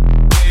up.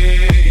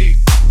 Wait,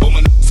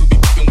 woman who be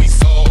thinking we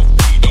soft,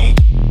 we don't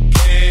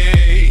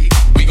play.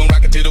 We gon'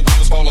 rock it till the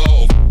wheels fall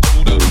off.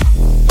 Hold up.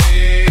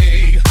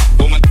 Wait,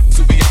 woman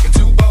who be acting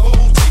too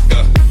bold, take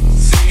a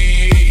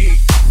seat.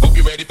 Hope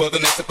you're ready for the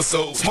next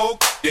episode.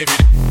 Smoke every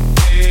day.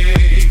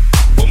 Wait,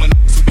 woman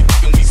who be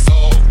thinking we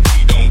soft,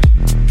 we don't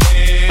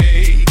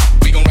play.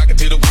 We gon' rock it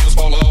till the wheels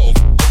fall off.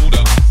 Hold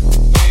up.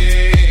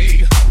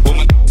 Hey,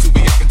 woman, to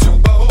be acting too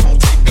bold.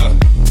 Take a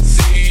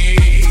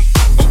seat.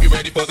 Hope you're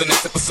ready for the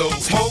next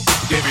episode. Smoke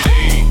every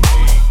day.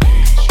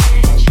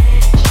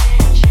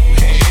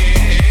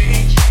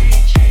 Hey,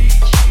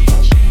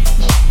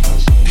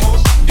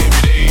 smoke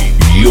every day.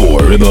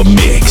 You're in the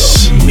mix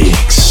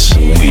with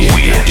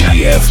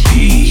DFP.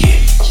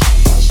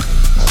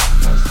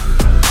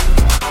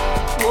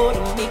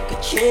 Wanna make a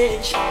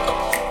change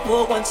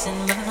for once in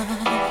my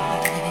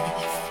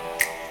life.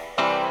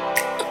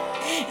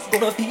 It's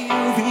gonna feel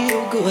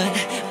real good.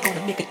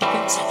 Gonna make a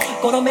difference.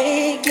 Gonna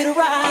make it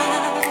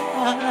right.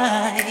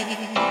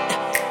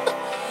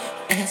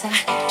 As I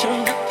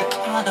turn up the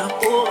collar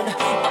on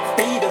my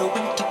favorite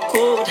winter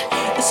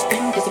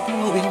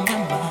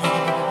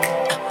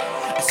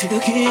the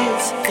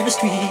kids in the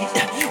street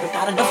with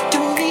not enough to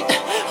eat.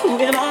 Who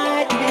am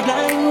I to be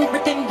blind,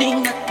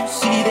 pretending not to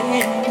see their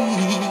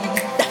need?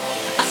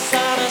 I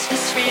saw this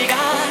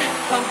disregard,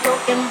 a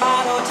broken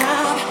bottle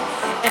top,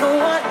 and a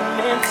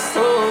one-man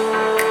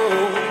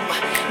soul.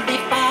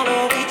 They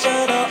follow each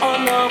other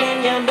on the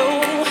wind, you know,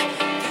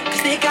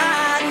 'cause they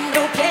got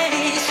no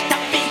place to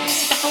be.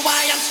 That's why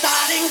I'm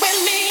starting with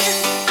me.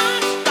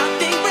 I'm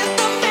starting with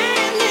the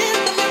man in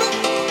the mirror.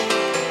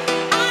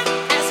 I'm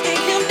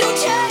asking him to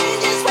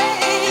change his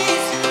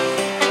ways.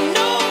 And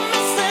no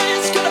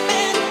message could have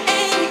been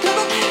any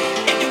clearer.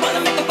 If you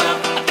wanna make the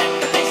world a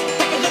better place,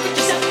 take a look at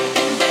yourself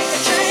and make a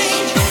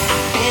change.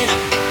 I've been a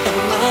victim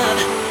of,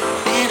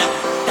 been a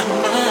victim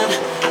of,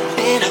 I've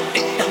been a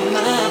victim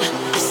of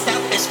a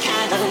selfish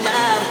kind of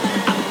love.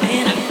 I've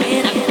been a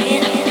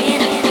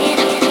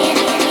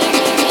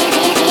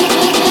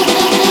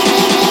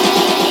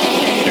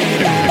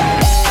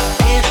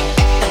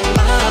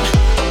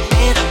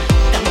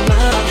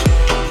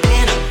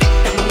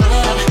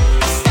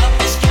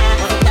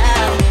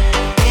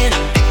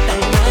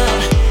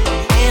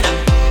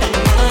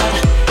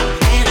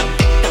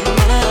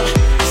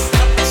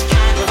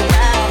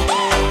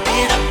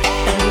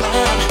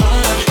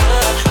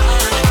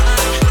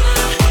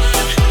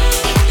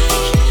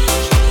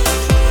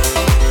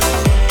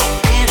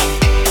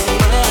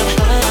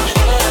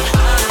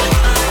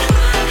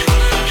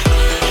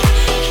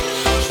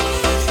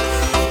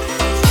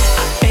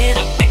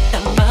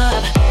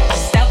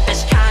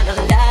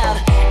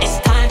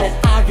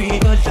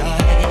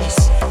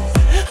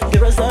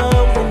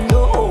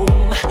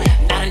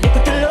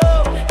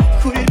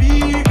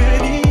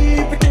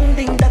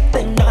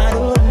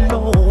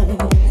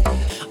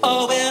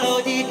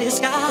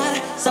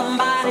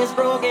somebody's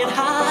broken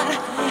heart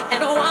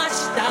and a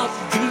washed out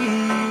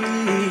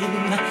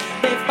dream.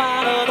 They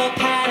follow the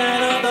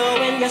pattern of the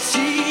wind, you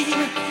see,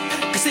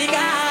 'cause they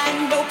got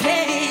no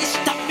place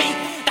to be.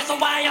 That's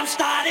why I'm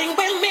starting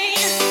with me.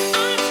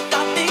 I'm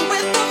starting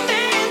with the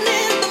man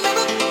in the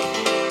mirror.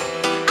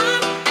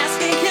 I'm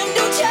asking him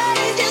to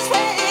change his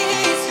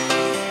ways.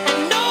 And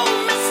no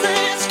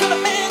message could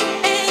have been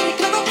any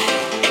clearer.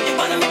 If you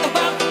wanna make the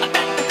world a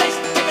better place,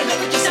 take a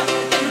look at yourself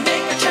and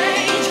make a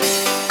change.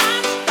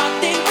 I'm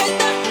starting with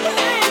the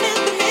man in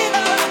the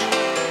mirror.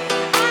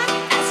 I'm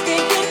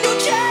asking him to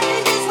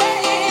change his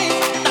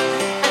ways.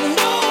 And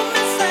no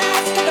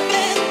message could have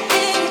been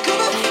any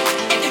clearer.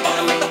 If you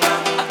wanna make the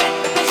world a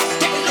better place,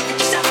 take a look at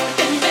yourself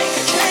and make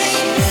a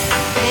change.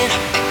 I've been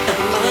a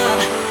victim of,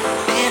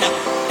 been a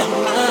victim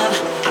of,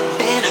 I've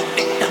been a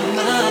victim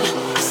of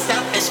a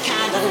selfish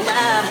kind of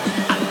love.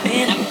 I've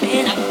been a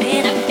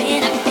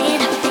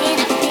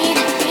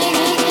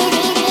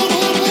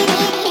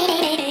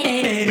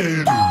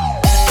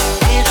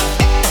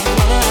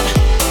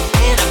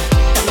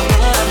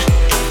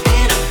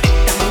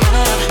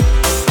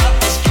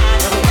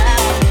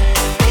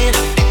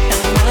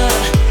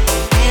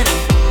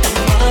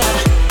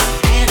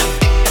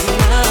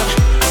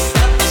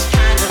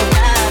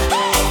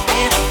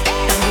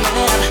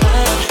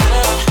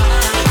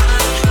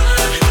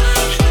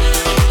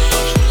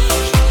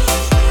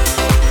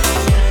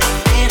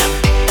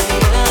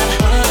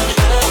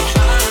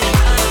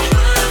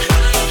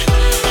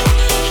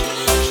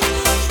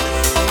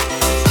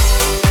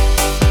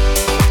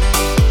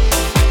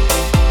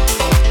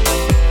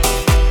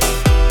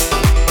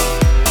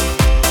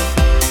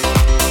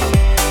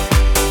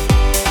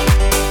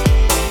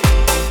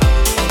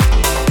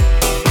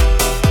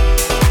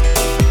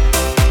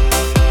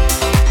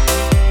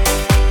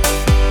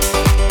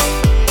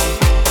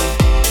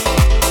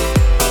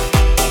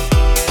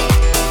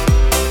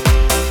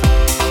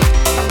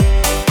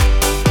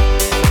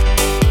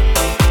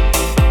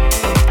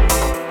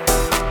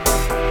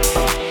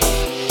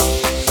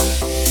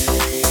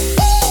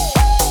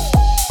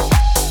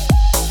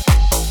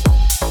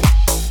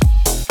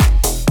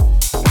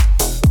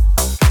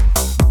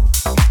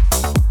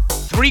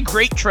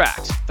Great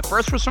tracks. The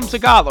first was from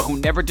Sigala, who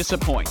never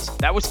disappoints.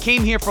 That was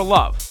Came Here for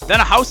Love. Then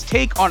a house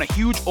take on a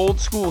huge old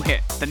school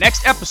hit. The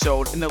next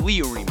episode in the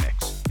Leo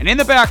remix. And in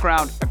the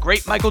background, a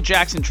great Michael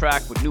Jackson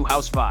track with new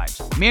house vibes.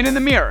 Man in the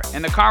Mirror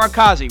and the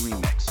Kamikaze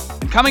remix.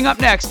 And coming up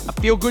next, a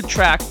feel-good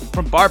track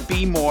from Bart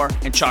B. Moore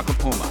and Chocolate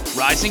Puma,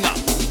 Rising Up.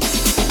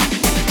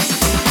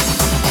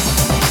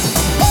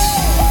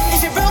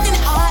 If your broken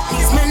heart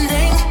needs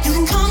mending, you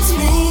can come to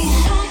me.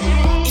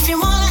 If you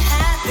want a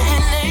happy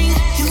ending,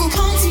 you can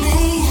come to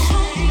me.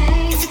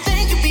 If you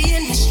think you're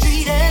being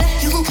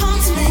mistreated, you can come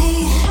to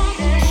me.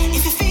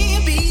 If you feel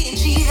you're being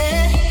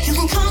cheated, you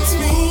can come to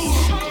me.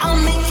 I'll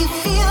make you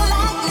feel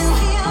like new.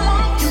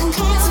 You can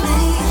come to me.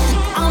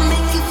 I'll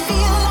make you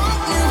feel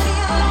like new.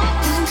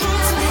 You can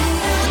come to me.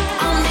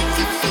 I'll make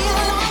you feel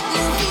like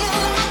new. Feel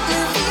like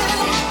new. Feel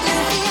like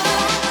new.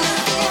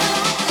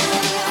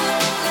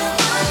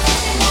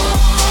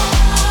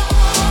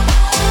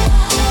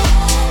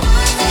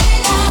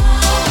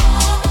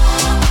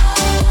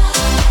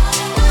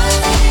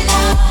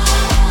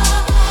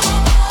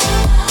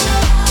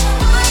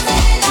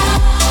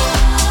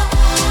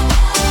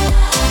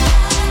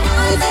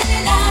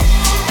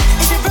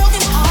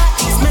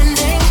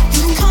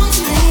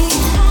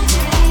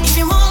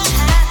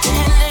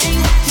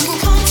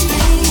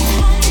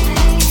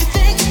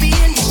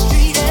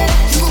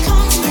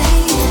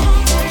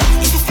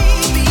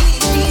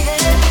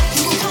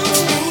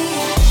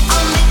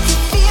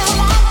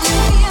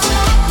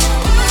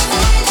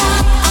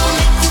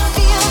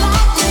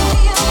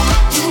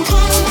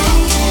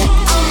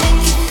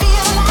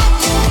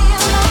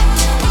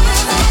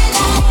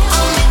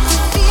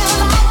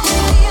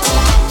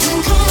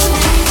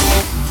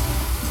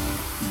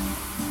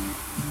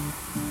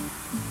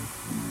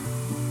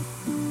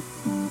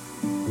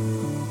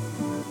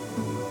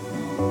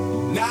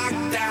 knock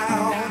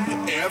down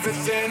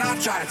everything I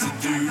tried to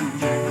do.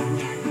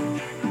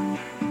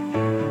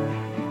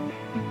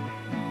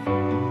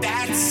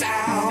 That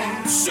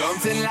sound,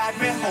 something like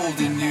me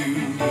holding you.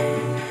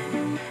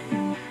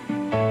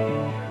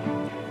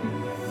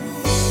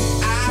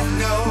 I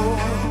know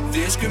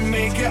this can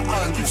make you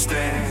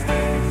understand.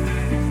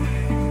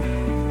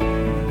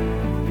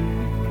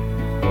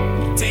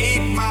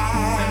 Take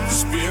my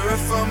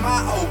spirit from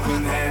my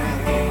open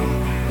hand.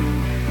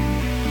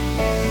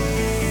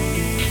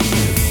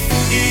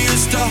 You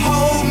used to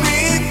hold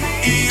me,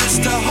 you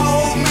used to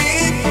hold me,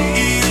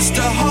 you used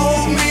to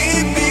hold me,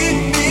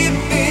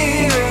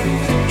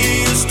 you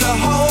used to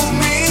hold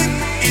me,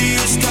 you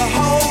used to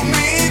hold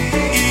me,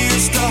 you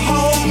used to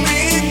hold me,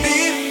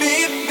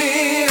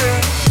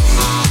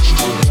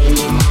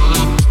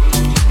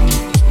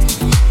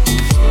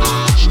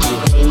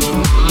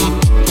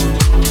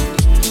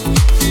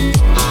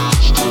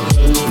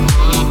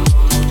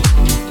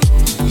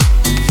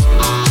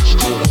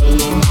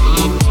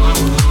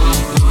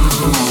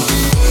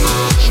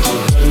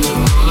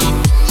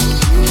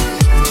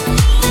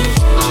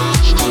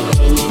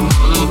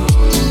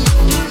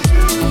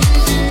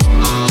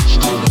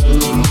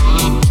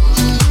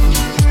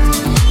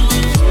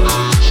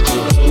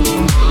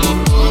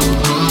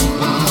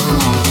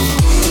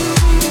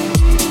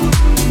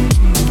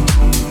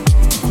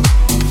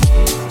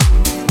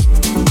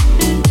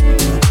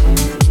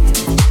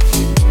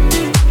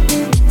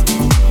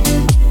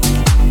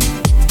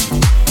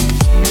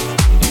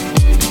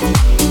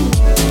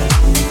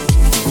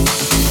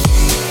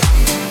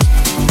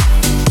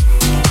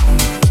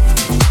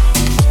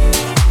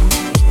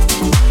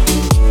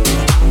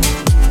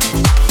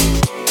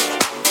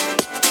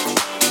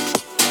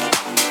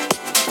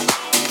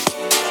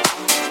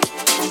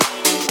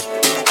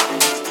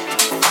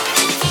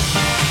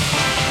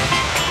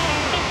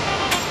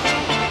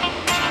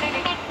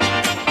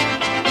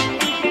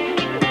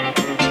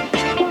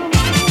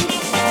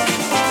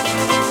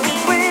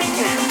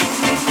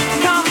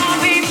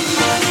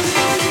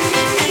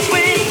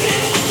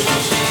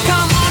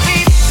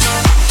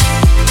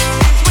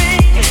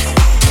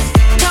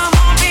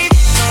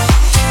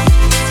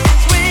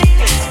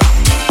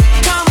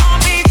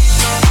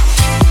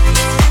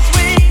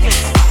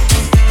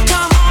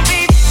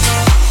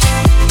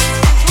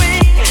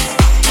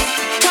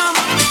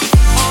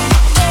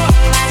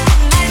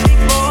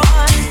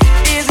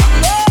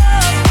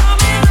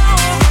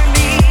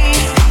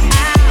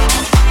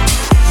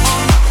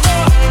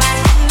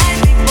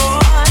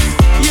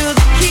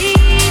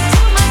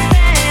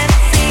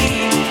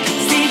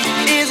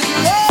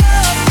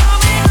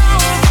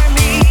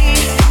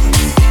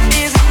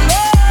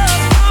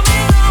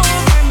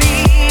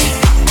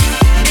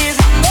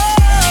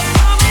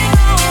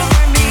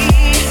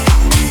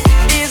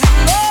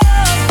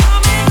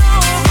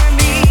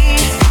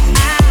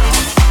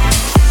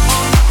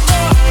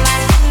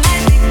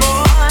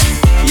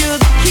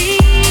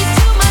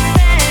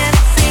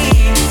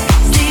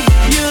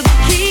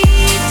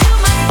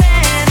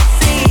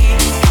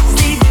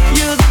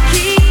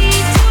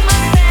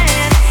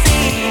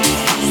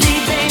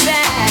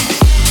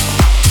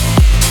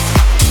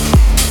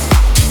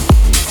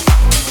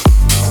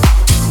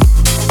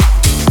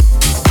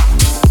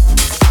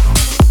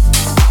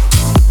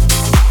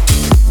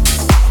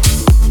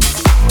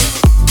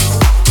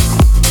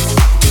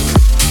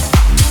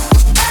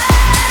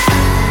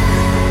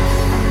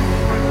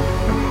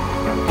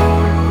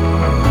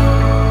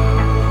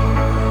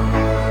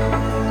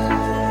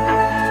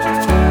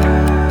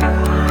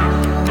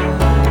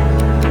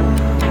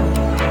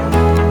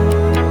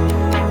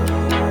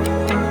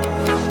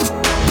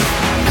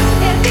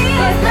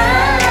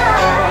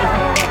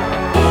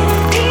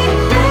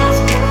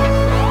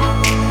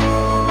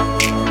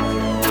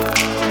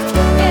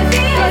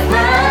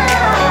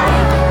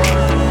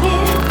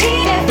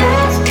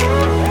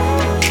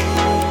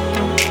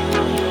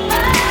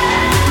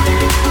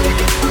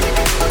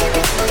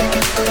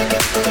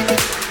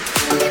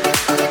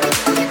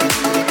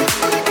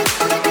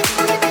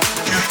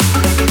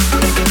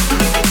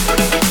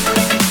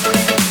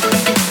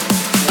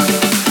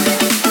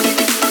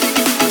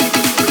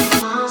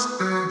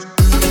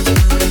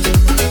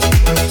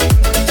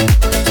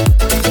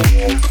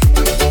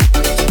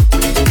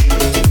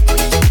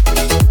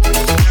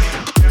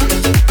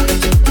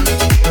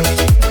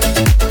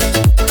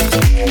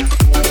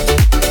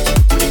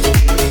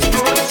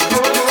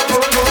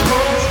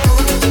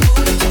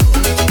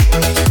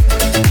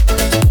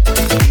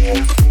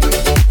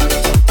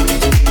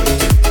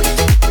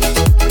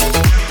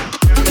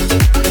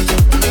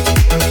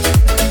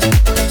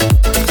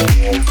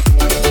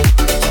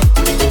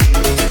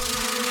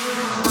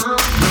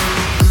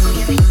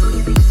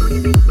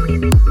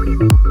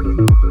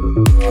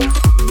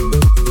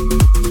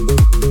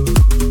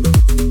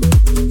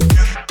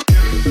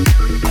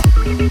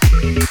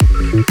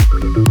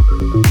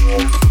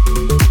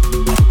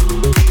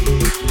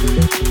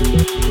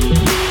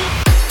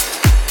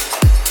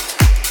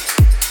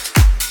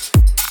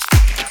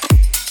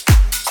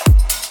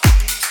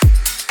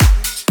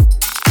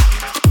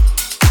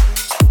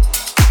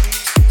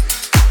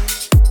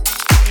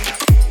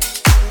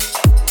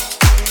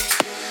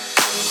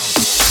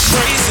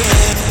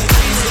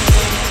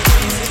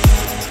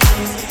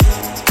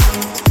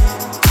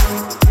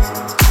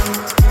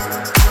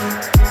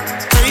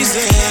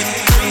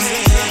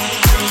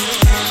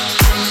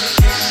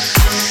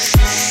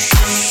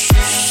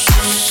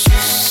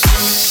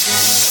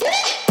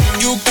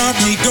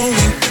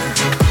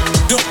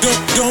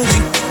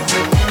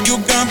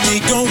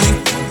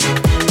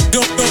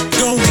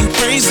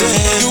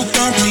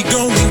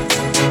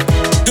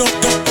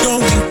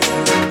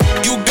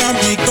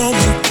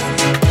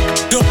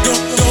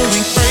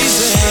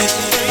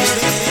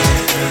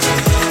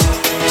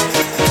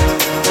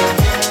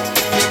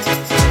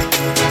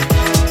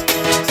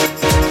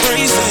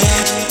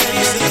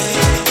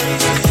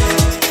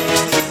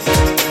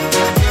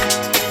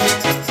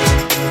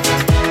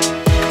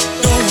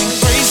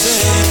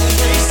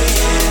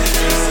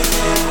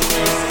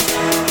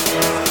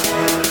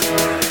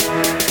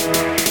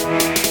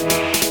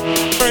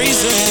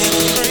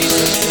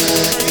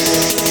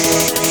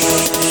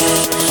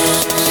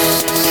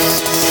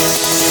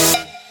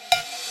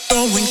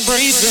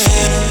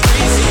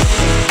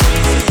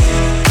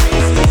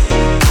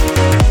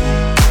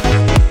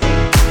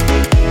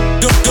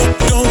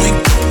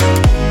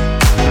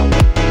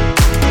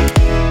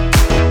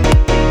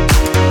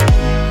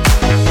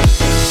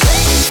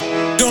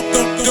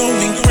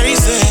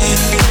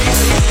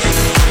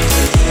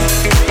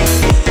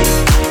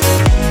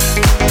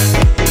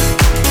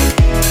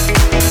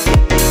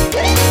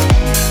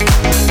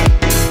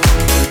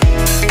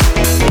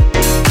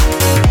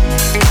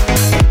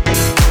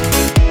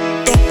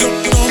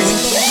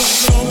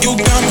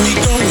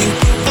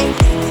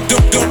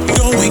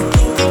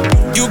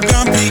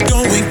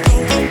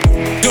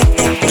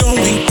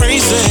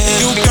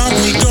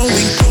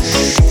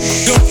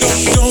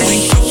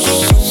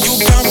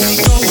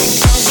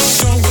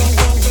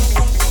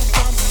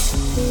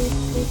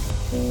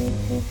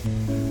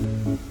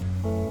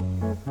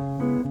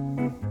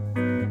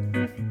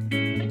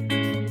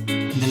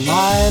 The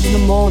light in the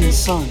morning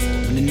sun,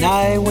 when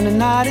the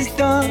night is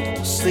done,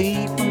 we'll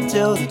sleep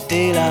until the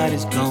daylight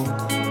is gone.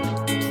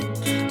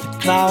 The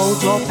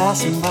clouds all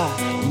passing by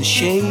in the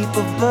shape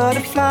of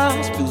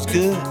butterflies.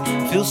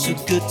 Feels so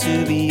good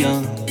to be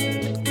young.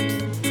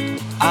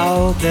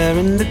 Out there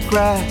in the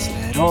grass,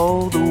 let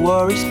all the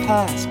worries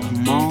pass,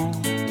 come on.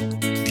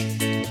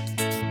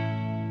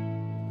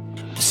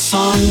 The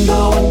sun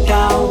going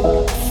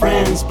down,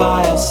 friends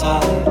by our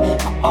side,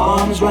 my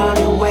arms round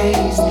your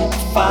waist, the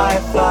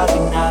fireflies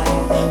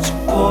ignite. So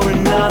pour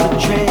another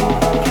drink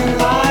and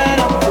light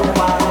up the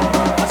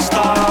wine, like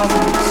stars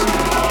in the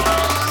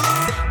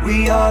sky.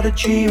 We are the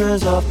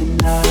dreamers of the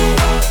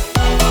night.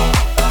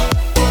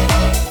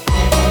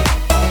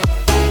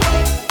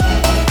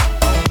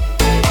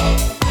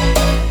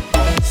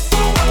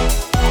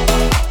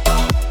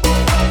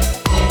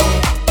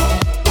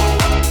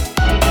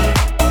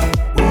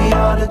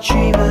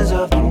 Dreamers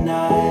of the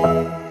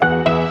night.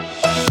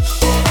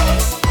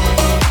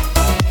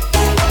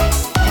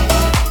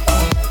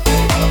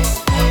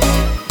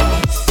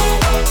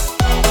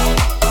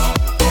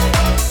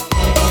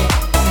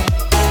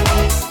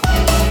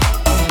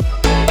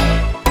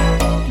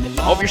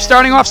 Hope you're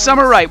starting off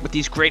summer right with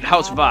these great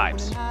house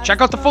vibes.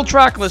 Check out the full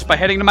track list by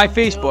heading to my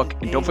Facebook,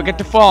 and don't forget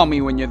to follow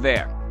me when you're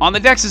there. On the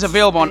Decks is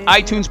available on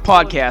iTunes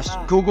Podcasts,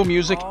 Google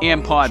Music,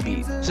 and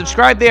Podbean.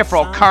 Subscribe there for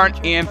all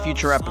current and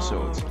future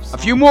episodes. A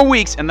few more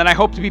weeks, and then I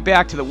hope to be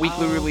back to the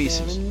weekly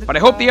releases. But I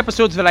hope the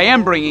episodes that I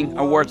am bringing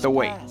are worth the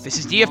wait. This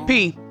is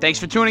DFP. Thanks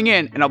for tuning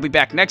in, and I'll be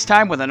back next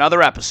time with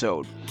another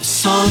episode. The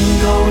sun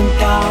going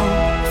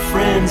down,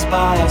 friends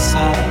by our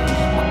side,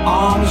 my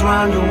arms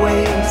round your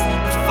waist,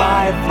 the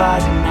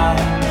fireflies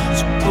ignite.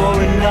 So pour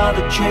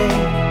another drink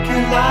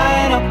and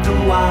light up the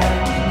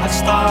wine, like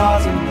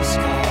stars in the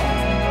sky.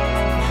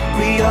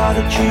 We are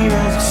the dreamers,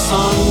 the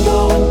sun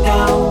going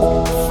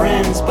down,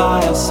 friends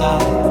by our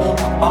side,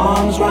 my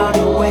arms round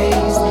your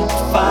waist, the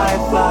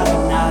fireflies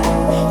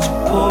ignite. So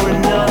pour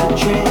another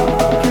drink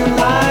and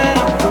light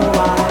up the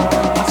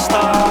wine, like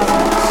stars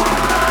in the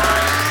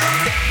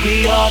sky.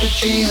 We are the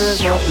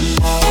dreamers of the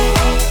night.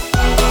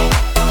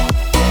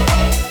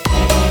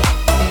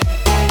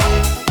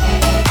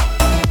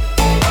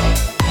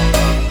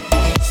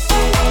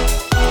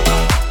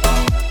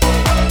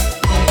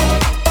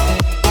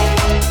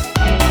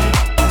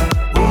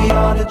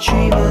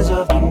 Dreamers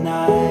of the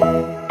night.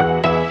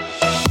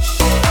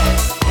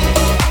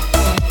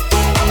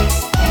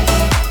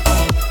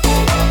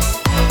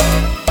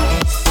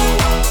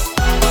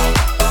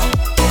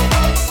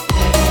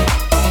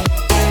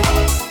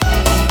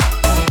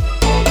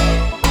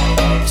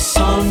 The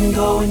sun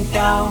going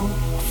down,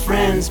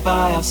 friends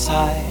by our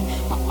side,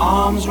 my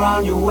arms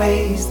round your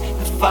waist,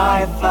 the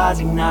fireflies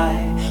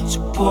ignite. So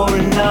pour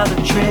another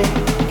drink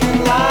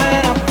and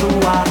light up the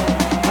wine,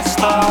 like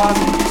stars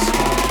in the sky.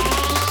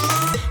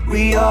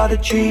 We are the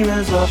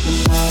dreamers of the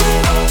night.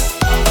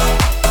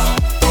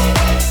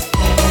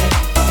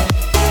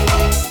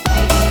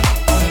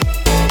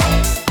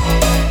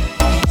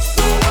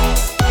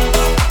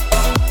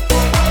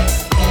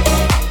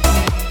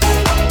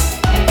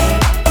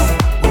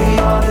 We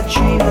are the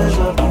dreamers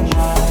of the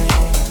night.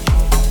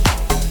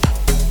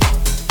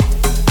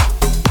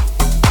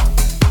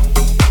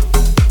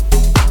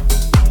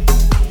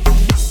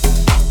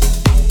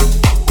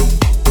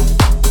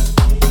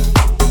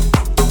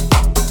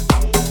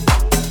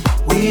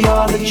 We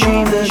are the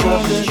dreamers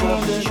of the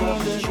night.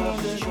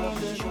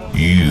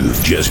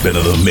 You've just been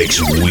in the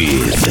mix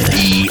with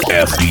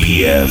DFP.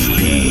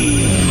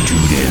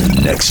 Tune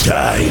in next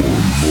time.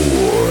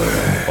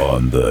 More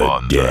on the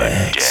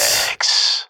decks.